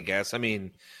fancy, I guess. I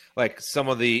mean, some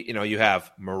of the, you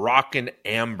have Moroccan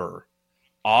Amber,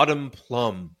 Autumn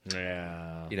Plum,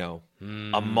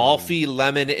 Amalfi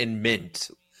Lemon and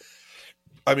Mint.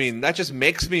 I mean, that just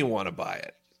makes me want to buy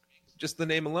it. Just the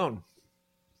name alone.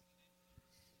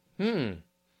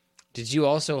 Did you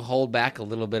also hold back a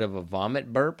little bit of a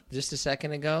vomit burp just a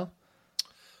second ago?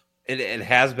 It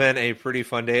has been a pretty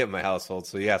fun day at my household.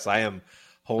 So, yes, I am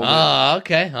holding. Oh,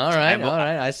 okay. All right.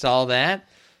 I saw that.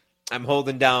 I'm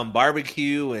holding down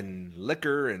barbecue and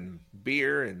liquor and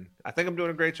beer, and I think I'm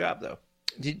doing a great job, though.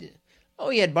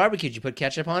 You had barbecue. Did you put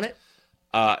ketchup on it?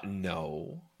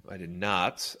 No, I did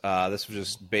not. This was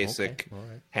just basic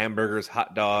hamburgers,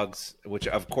 hot dogs, which,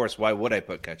 of course, why would I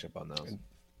put ketchup on those?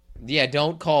 Yeah,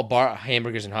 don't call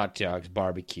hamburgers and hot dogs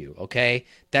barbecue, okay?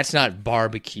 That's not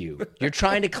barbecue. You're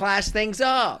trying to class things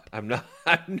up. I'm not.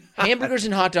 Hamburgers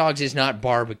and hot dogs is not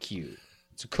barbecue.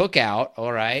 It's a cookout,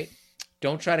 all right?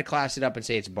 Don't try to class it up and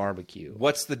say it's barbecue.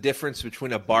 What's the difference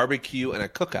between a barbecue and a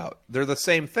cookout? They're the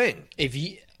same thing.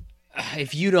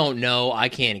 If you don't know, I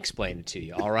can't explain it to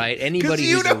you, all right? Anybody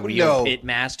who's a real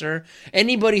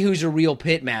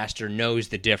pit master knows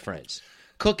the difference.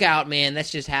 Cookout, man, that's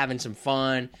just having some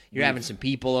fun. You're having some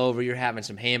people over. You're having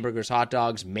some hamburgers, hot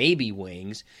dogs, maybe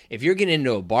wings. If you're getting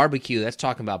into a barbecue, that's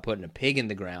talking about putting a pig in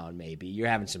the ground, maybe. You're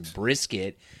having some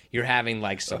brisket. You're having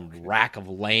some rack of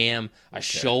lamb,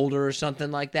 shoulder or something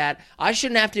like that. I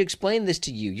shouldn't have to explain this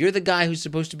to you. You're the guy who's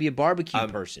supposed to be a barbecue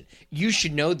person. You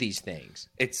should know these things.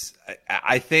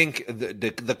 I think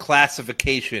the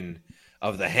classification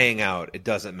of the hangout, it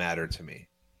doesn't matter to me.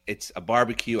 It's a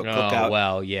barbecue, a cookout. Oh,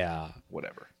 well, yeah.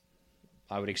 Whatever.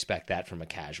 I would expect that from a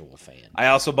casual fan. I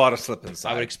also bought a slip and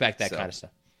slide. I would expect that kind of stuff.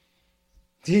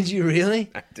 Did you really?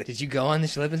 I did. Did you go on the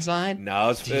slip and slide?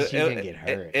 No, You're gonna get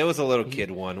hurt. It was a little kid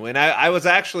one. When I was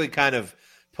actually kind of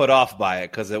put off by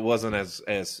it because it wasn't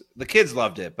as the kids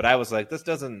loved it, but I was like, this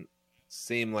doesn't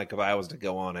seem like if I was to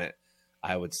go on it,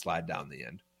 I would slide down the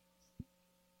end.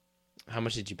 How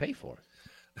much did you pay for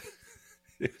it?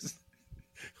 It was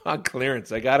on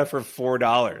clearance. I got it for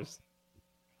 $4.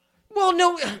 Well,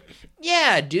 no,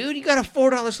 yeah, dude, you got a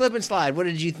 $4 slip and slide. What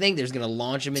did you think? There's gonna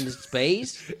launch him into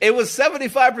space? It was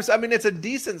 75%. I mean, it's a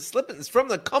decent slip. It's from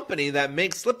the company that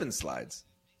makes slip and slides.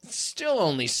 It's still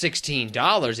only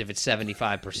 $16 if it's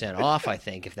 75% off. I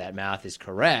think if that math is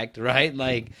correct, right?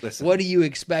 Like, Listen, what are you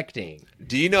expecting?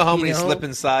 do you know how many know? slip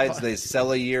and slides they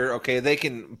sell a year? Okay, they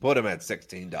can put them at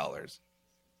 $16.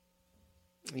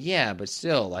 Yeah, but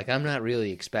still, like, I'm not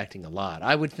really expecting a lot.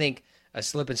 I would think a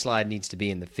slip and slide needs to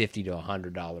be in the $50 to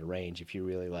 $100 range if you're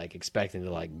really like expecting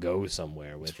to like go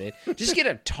somewhere with it. Just get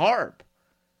a tarp.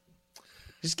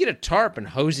 Just get a tarp and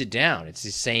hose it down. It's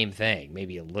the same thing.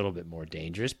 Maybe a little bit more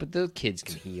dangerous, but the kids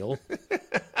can heal.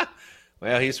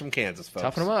 Well, he's from Kansas, folks.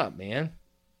 Toughen them up, man.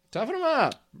 Toughen them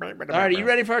up. All right, are you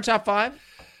ready for our top 5?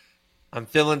 I'm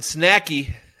feeling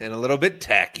snacky and a little bit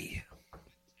tacky.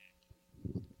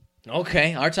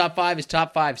 Okay, our top 5 is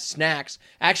top 5 snacks.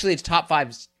 Actually, it's top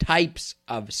 5 types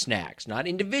of snacks, not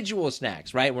individual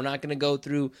snacks, right? We're not going to go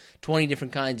through 20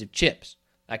 different kinds of chips.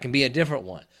 That can be a different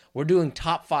one. We're doing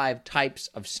top 5 types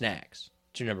of snacks.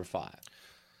 What's your number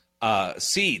 5?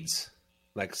 Seeds,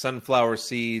 like sunflower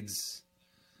seeds,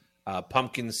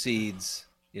 pumpkin seeds,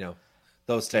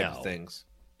 those type of things.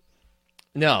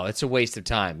 No, it's a waste of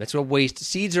time. That's a waste.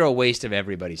 Seeds are a waste of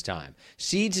everybody's time.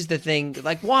 Seeds is the thing.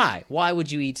 Like, why? Why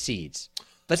would you eat seeds?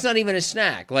 That's not even a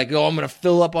snack. Like, I'm going to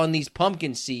fill up on these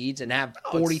pumpkin seeds and have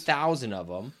 40,000 of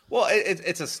them. Well,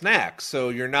 it's a snack, so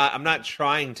I'm not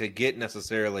trying to get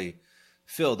necessarily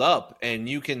filled up, and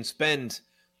you can spend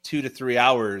 2 to 3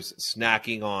 hours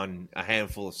snacking on a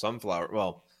handful of sunflower.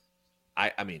 Well,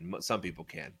 I mean, some people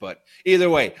can, but either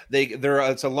way,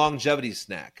 it's a longevity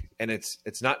snack, and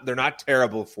they're not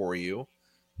terrible for you,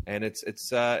 and it's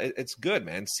good,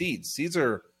 man. Seeds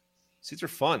are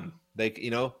fun.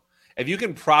 If you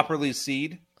can properly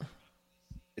seed,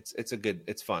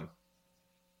 it's fun.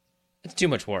 It's too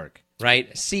much work,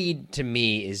 right? Seed to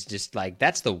me is just like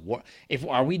that's the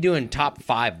are we doing top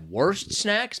 5 worst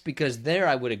snacks? Because there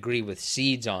I would agree with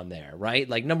seeds on there, right?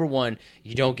 Like number 1,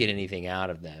 you don't get anything out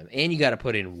of them, and you got to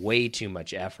put in way too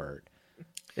much effort.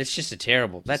 It's just a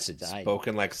terrible. That's a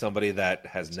spoken like somebody that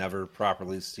has never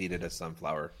properly seeded a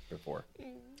sunflower before.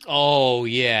 Oh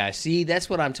yeah, see that's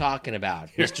what I'm talking about,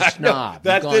 Mr. Snob.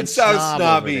 That did sound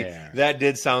snobby. That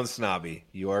did sound snobby.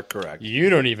 You are correct. You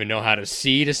don't even know how to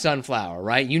seed a sunflower,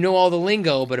 right? You know all the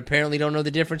lingo, but apparently don't know the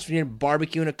difference between a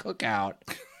barbecue and a cookout.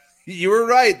 You were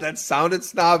right. That sounded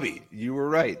snobby. You were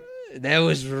right. That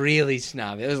was really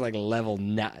snobby. It was like level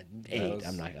 8.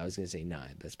 I was gonna say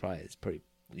 9. It's pretty.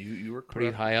 You were correct.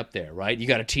 Pretty high up there, right? You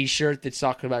got a T-shirt that's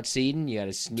talking about seeding. You got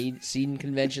a seeding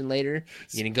convention later.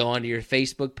 You're going to go onto your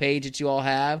Facebook page that you all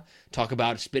have. Talk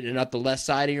about spitting out the left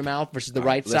side of your mouth versus the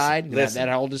right side. Have that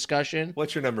whole discussion.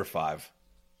 What's your number 5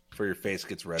 for your face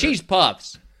gets redder? Cheese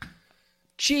puffs.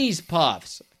 Cheese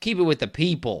puffs. Keep it with the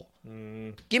people.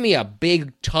 Give me a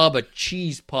big tub of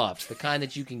cheese puffs, the kind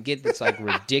that you can get that's like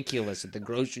ridiculous at the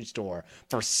grocery store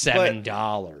for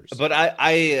 $7. But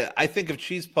I think of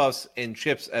cheese puffs and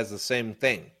chips as the same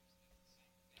thing.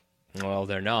 Well,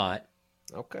 they're not.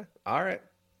 Okay. All right.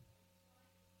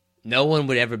 No one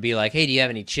would ever be like, hey, do you have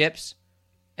any chips?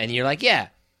 And you're like, yeah.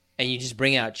 And you just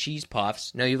bring out cheese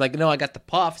puffs. No, you're like, no, I got the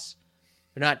puffs.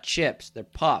 They're not chips. They're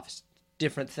puffs.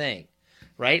 Different thing.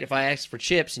 Right? If I ask for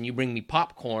chips and you bring me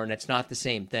popcorn, that's not the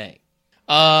same thing.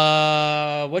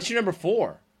 What's your number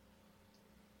 4?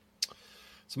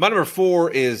 So my number 4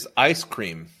 is ice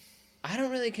cream. I don't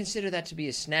really consider that to be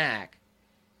a snack.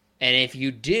 And if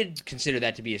you did consider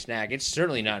that to be a snack, it's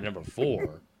certainly not number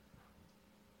 4.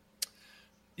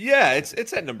 Yeah,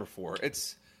 it's at number 4.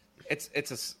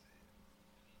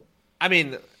 I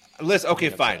mean, listen, okay,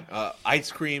 fine.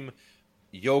 Ice cream,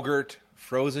 yogurt,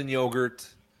 frozen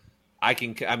yogurt.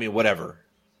 Whatever.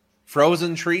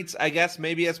 Frozen treats, I guess,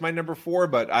 maybe as my number 4,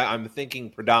 but I'm thinking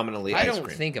predominantly ice cream. I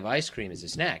don't think of ice cream as a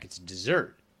snack. It's a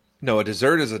dessert. No, a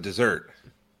dessert is a dessert.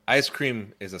 Ice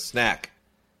cream is a snack.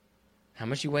 How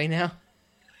much you weigh now?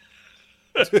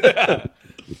 Well,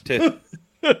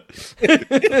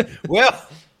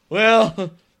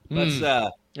 let's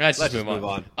just move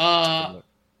on.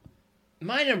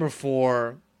 My number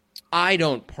 4, I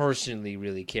don't personally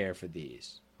really care for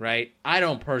these. Right? I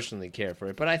don't personally care for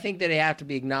it, but I think that they have to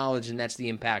be acknowledged, and that's the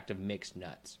impact of mixed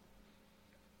nuts.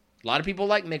 A lot of people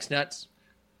like mixed nuts.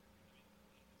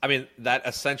 I mean, that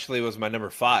essentially was my number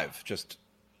 5, just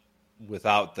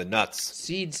without the nuts.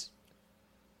 Seeds.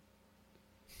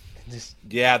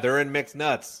 Yeah, they're in mixed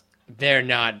nuts. They're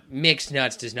not. Mixed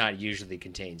nuts does not usually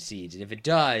contain seeds. And if it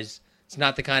does, it's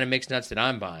not the kind of mixed nuts that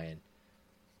I'm buying.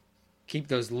 Keep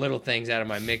those little things out of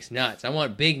my mixed nuts. I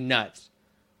want big nuts.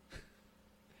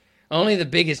 Only the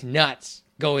biggest nuts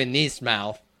go in this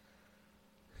mouth.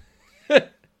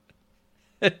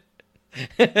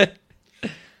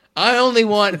 I only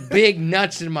want big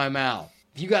nuts in my mouth.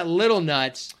 If you got little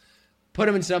nuts, put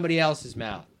them in somebody else's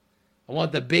mouth. I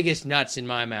want the biggest nuts in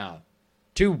my mouth.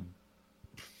 2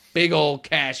 big old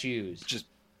cashews. Just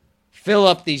fill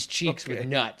up these cheeks with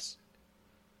nuts.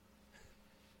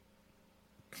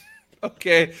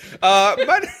 Okay.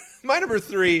 My number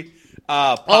 3.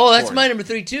 Popcorn. Oh, that's my number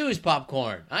 3 too. Is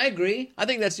popcorn. I agree. I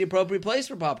think that's the appropriate place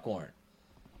for popcorn.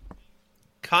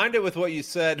 Kind of with what you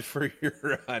said for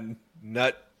your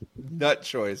nut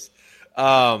choice.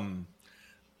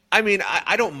 I mean,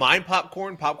 I don't mind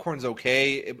popcorn. Popcorn's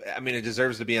okay. I mean, it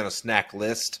deserves to be on a snack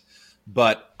list,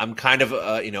 but I'm kind of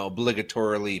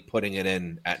obligatorily putting it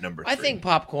in at number 3. I think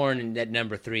popcorn at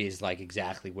number 3 is like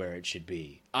exactly where it should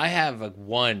be. I have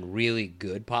one really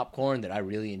good popcorn that I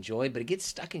really enjoy, but it gets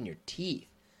stuck in your teeth,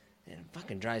 and it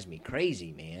fucking drives me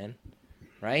crazy, man.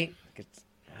 Right?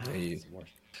 It's worse.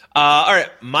 All right,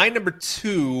 my number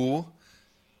 2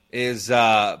 is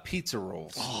pizza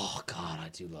rolls. Oh God, I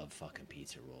do love fucking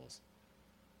pizza rolls.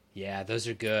 Yeah, those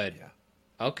are good.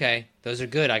 Yeah. Okay, those are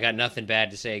good. I got nothing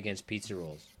bad to say against pizza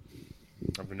rolls.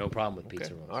 I have no problem with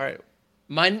pizza rolls. All right.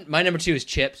 My number 2 is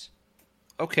chips.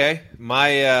 Okay.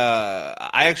 I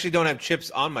actually don't have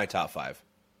chips on my top 5.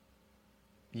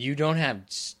 You don't have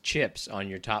chips on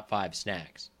your top 5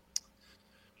 snacks.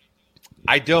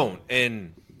 I don't,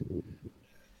 and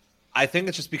I think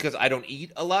it's just because I don't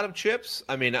eat a lot of chips.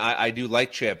 I mean, I do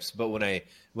like chips, but when I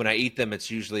eat them,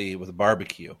 it's usually with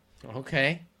barbecue.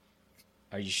 Okay.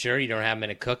 Are you sure you don't have them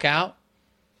in a cookout?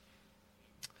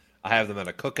 I have them at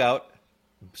a cookout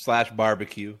 /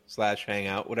 barbecue /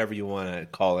 hangout, whatever you want to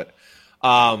call it.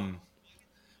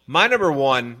 My number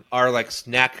 1 are like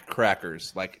snack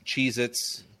crackers, like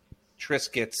Cheez-Its,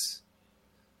 Triscuits.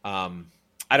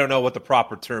 I don't know what the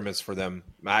proper term is for them.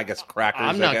 I guess crackers.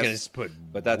 I'm not going to put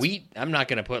that's wheat. I'm not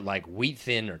going to put like Wheat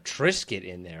Thin or Triscuit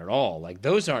in there at all. Like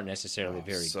those aren't necessarily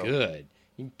very good.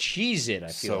 You Cheez-It, I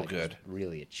feel like good. It's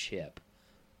really a chip.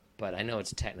 But I know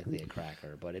it's technically a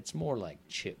cracker, but it's more like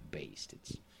chip based.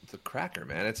 It's a cracker,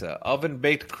 man. It's an oven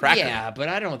baked cracker. Yeah, but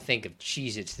I don't think of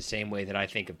Cheez-Its the same way that I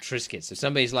think of Triscuits. If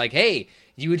somebody's like, "Hey,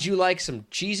 would you like some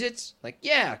Cheez-Its?" Like,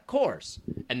 yeah, of course.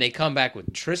 And they come back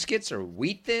with Triscuits or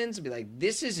Wheat Thins, and be like,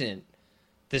 "This isn't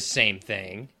the same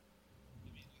thing."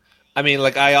 I mean,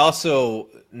 like, I also,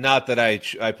 not that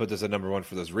I put this at number 1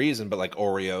 for this reason, but like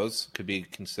Oreos could be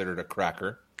considered a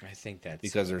cracker. I think that's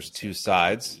because there's 2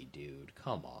 sides. Dude,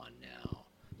 come on now.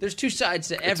 There's 2 sides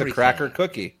to everything. It's a cracker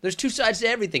cookie. There's 2 sides to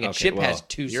everything. A chip has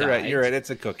 2 sides. You're right.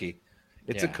 It's a cookie.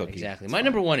 It's a cookie. Exactly. My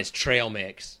number 1 is trail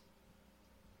mix.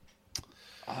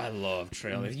 I love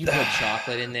trail mix. You put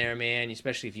chocolate in there, man,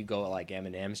 especially if you go like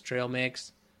M&M's trail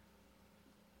mix.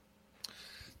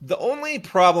 The only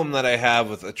problem that I have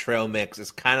with a trail mix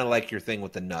is kind of like your thing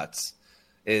with the nuts.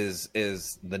 Is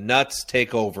the nuts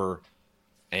take over,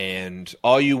 and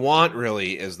all you want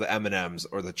really is the M&Ms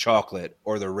or the chocolate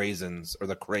or the raisins or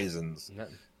the craisins.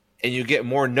 And you get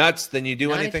more nuts than you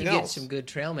do anything else. If you get some good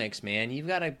trail mix, man, you've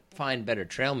got to find better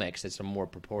trail mix that's a more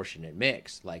proportionate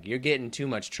mix. Like, you're getting too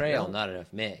much trail, not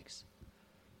enough mix.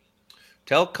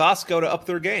 Tell Costco to up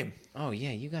their game. Oh, yeah,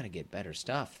 you got to get better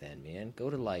stuff then, man. Go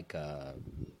to, like, I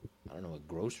don't know, a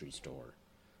grocery store.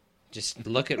 Just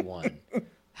look at one.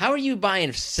 How are you buying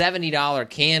 $70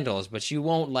 candles, but you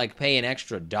won't, like, pay an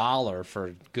extra $1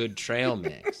 for good trail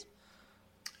mix?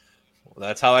 Well,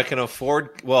 that's how I can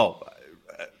afford,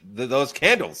 those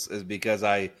candles is because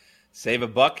I save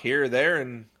 $1 here or there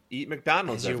and eat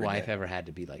McDonald's every day. Has your wife ever had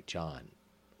to be like, "John,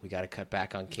 we got to cut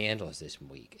back on candles this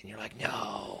week," and you're like,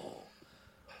 "No,"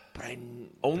 but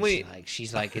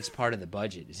she's like, it's part of the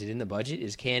budget. Is it in the budget?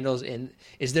 Is candles in?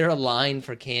 Is there a line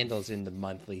for candles in the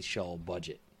monthly show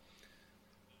budget?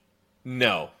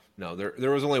 No.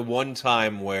 There was only one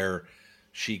time where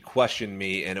she questioned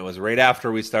me, and it was right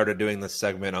after we started doing this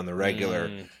segment on the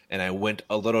regular, and I went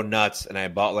a little nuts, and I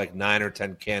bought like 9 or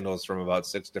 10 candles from about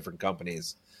 6 different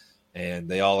companies, and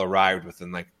they all arrived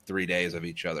within like 3 days of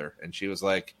each other. And she was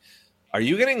like, "Are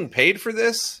you getting paid for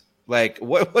this? Like,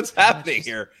 what's happening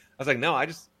here?" I was like, "No, I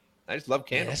just love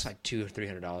candles." That's like $200 or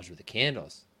 $300 worth of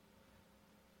candles.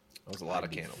 That was a lot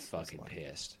of candles. Fucking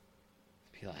pissed.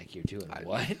 Be like, "You're doing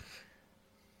what?"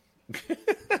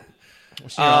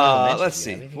 What's your honorable mention? Let's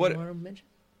see. What?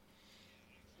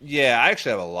 Yeah, I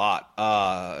actually have a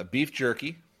lot. Beef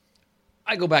jerky.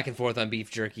 I go back and forth on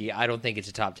beef jerky. I don't think it's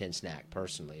a top 10 snack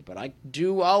personally, but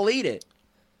I'll eat it.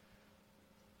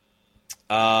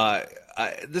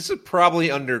 This is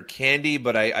probably under candy,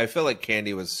 but I feel like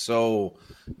candy was so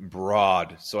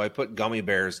broad, so I put gummy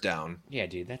bears down. Yeah,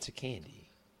 dude, that's a candy.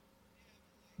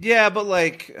 Yeah, but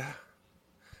like,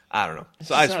 I don't know.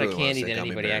 So It's I not really a candy want to that say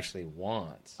anybody bears. actually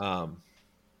wants.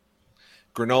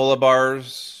 Granola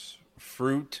bars,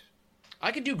 fruit.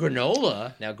 I could do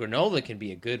granola. Now, granola can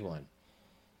be a good one.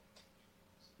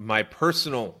 My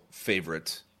personal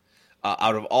favorite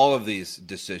out of all of these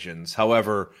decisions,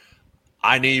 however,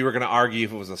 I knew you were going to argue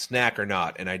if it was a snack or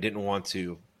not, and I didn't want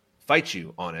to fight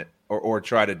you on it or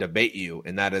try to debate you,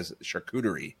 and that is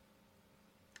charcuterie.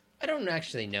 I don't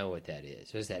actually know what that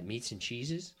is. Is that meats and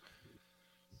cheeses?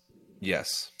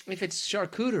 Yes. If it's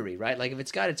charcuterie, right? Like if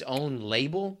it's got its own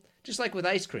label, just like with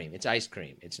ice cream. It's ice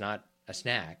cream. It's not a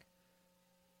snack,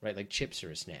 right? Like chips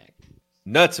are a snack.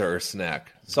 Nuts are a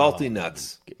snack. Salty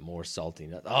nuts. Get more salty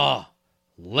nuts. Oh,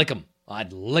 lick them.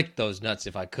 I'd lick those nuts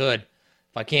if I could.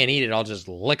 If I can't eat it, I'll just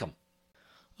lick them.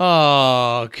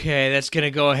 Okay, that's going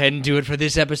to go ahead and do it for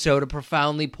this episode of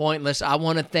Profoundly Pointless. I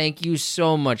want to thank you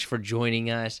so much for joining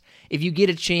us. If you get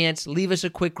a chance, leave us a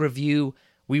quick review.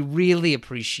 We really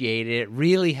appreciate it. It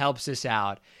really helps us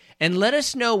out. And let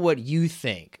us know what you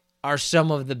think are some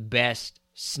of the best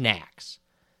snacks.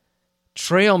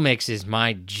 Trail mix is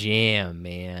my jam,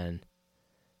 man.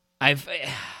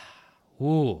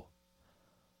 Ooh.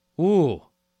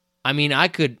 I mean, I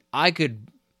could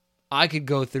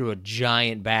go through a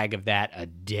giant bag of that a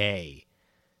day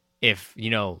if,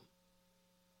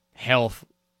 health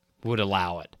would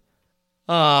allow it.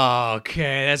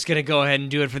 Okay, that's going to go ahead and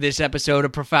do it for this episode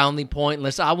of Profoundly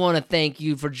Pointless. I want to thank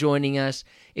you for joining us.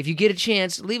 If you get a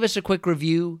chance, leave us a quick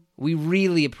review. We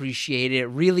really appreciate it. It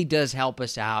really does help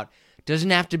us out. Doesn't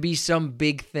have to be some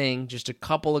big thing, just a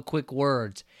couple of quick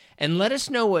words. And let us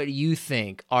know what you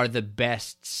think are the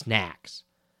best snacks.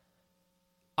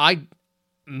 I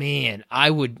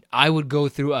would go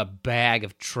through a bag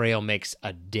of trail mix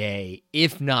a day,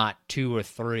 if not 2 or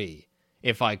 3,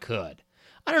 if I could.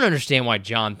 I don't understand why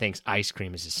John thinks ice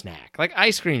cream is a snack. Like,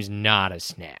 ice cream's not a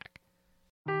snack.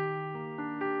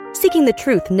 Seeking the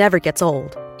truth never gets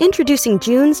old. Introducing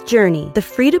June's Journey, the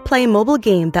free-to-play mobile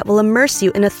game that will immerse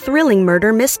you in a thrilling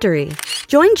murder mystery.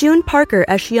 Join June Parker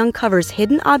as she uncovers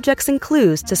hidden objects and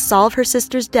clues to solve her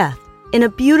sister's death in a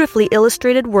beautifully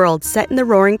illustrated world set in the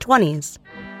Roaring '20s.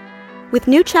 With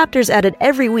new chapters added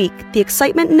every week, the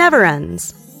excitement never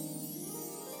ends.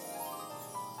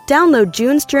 Download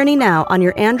June's Journey now on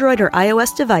your Android or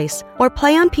iOS device, or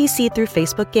play on PC through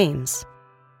Facebook Games.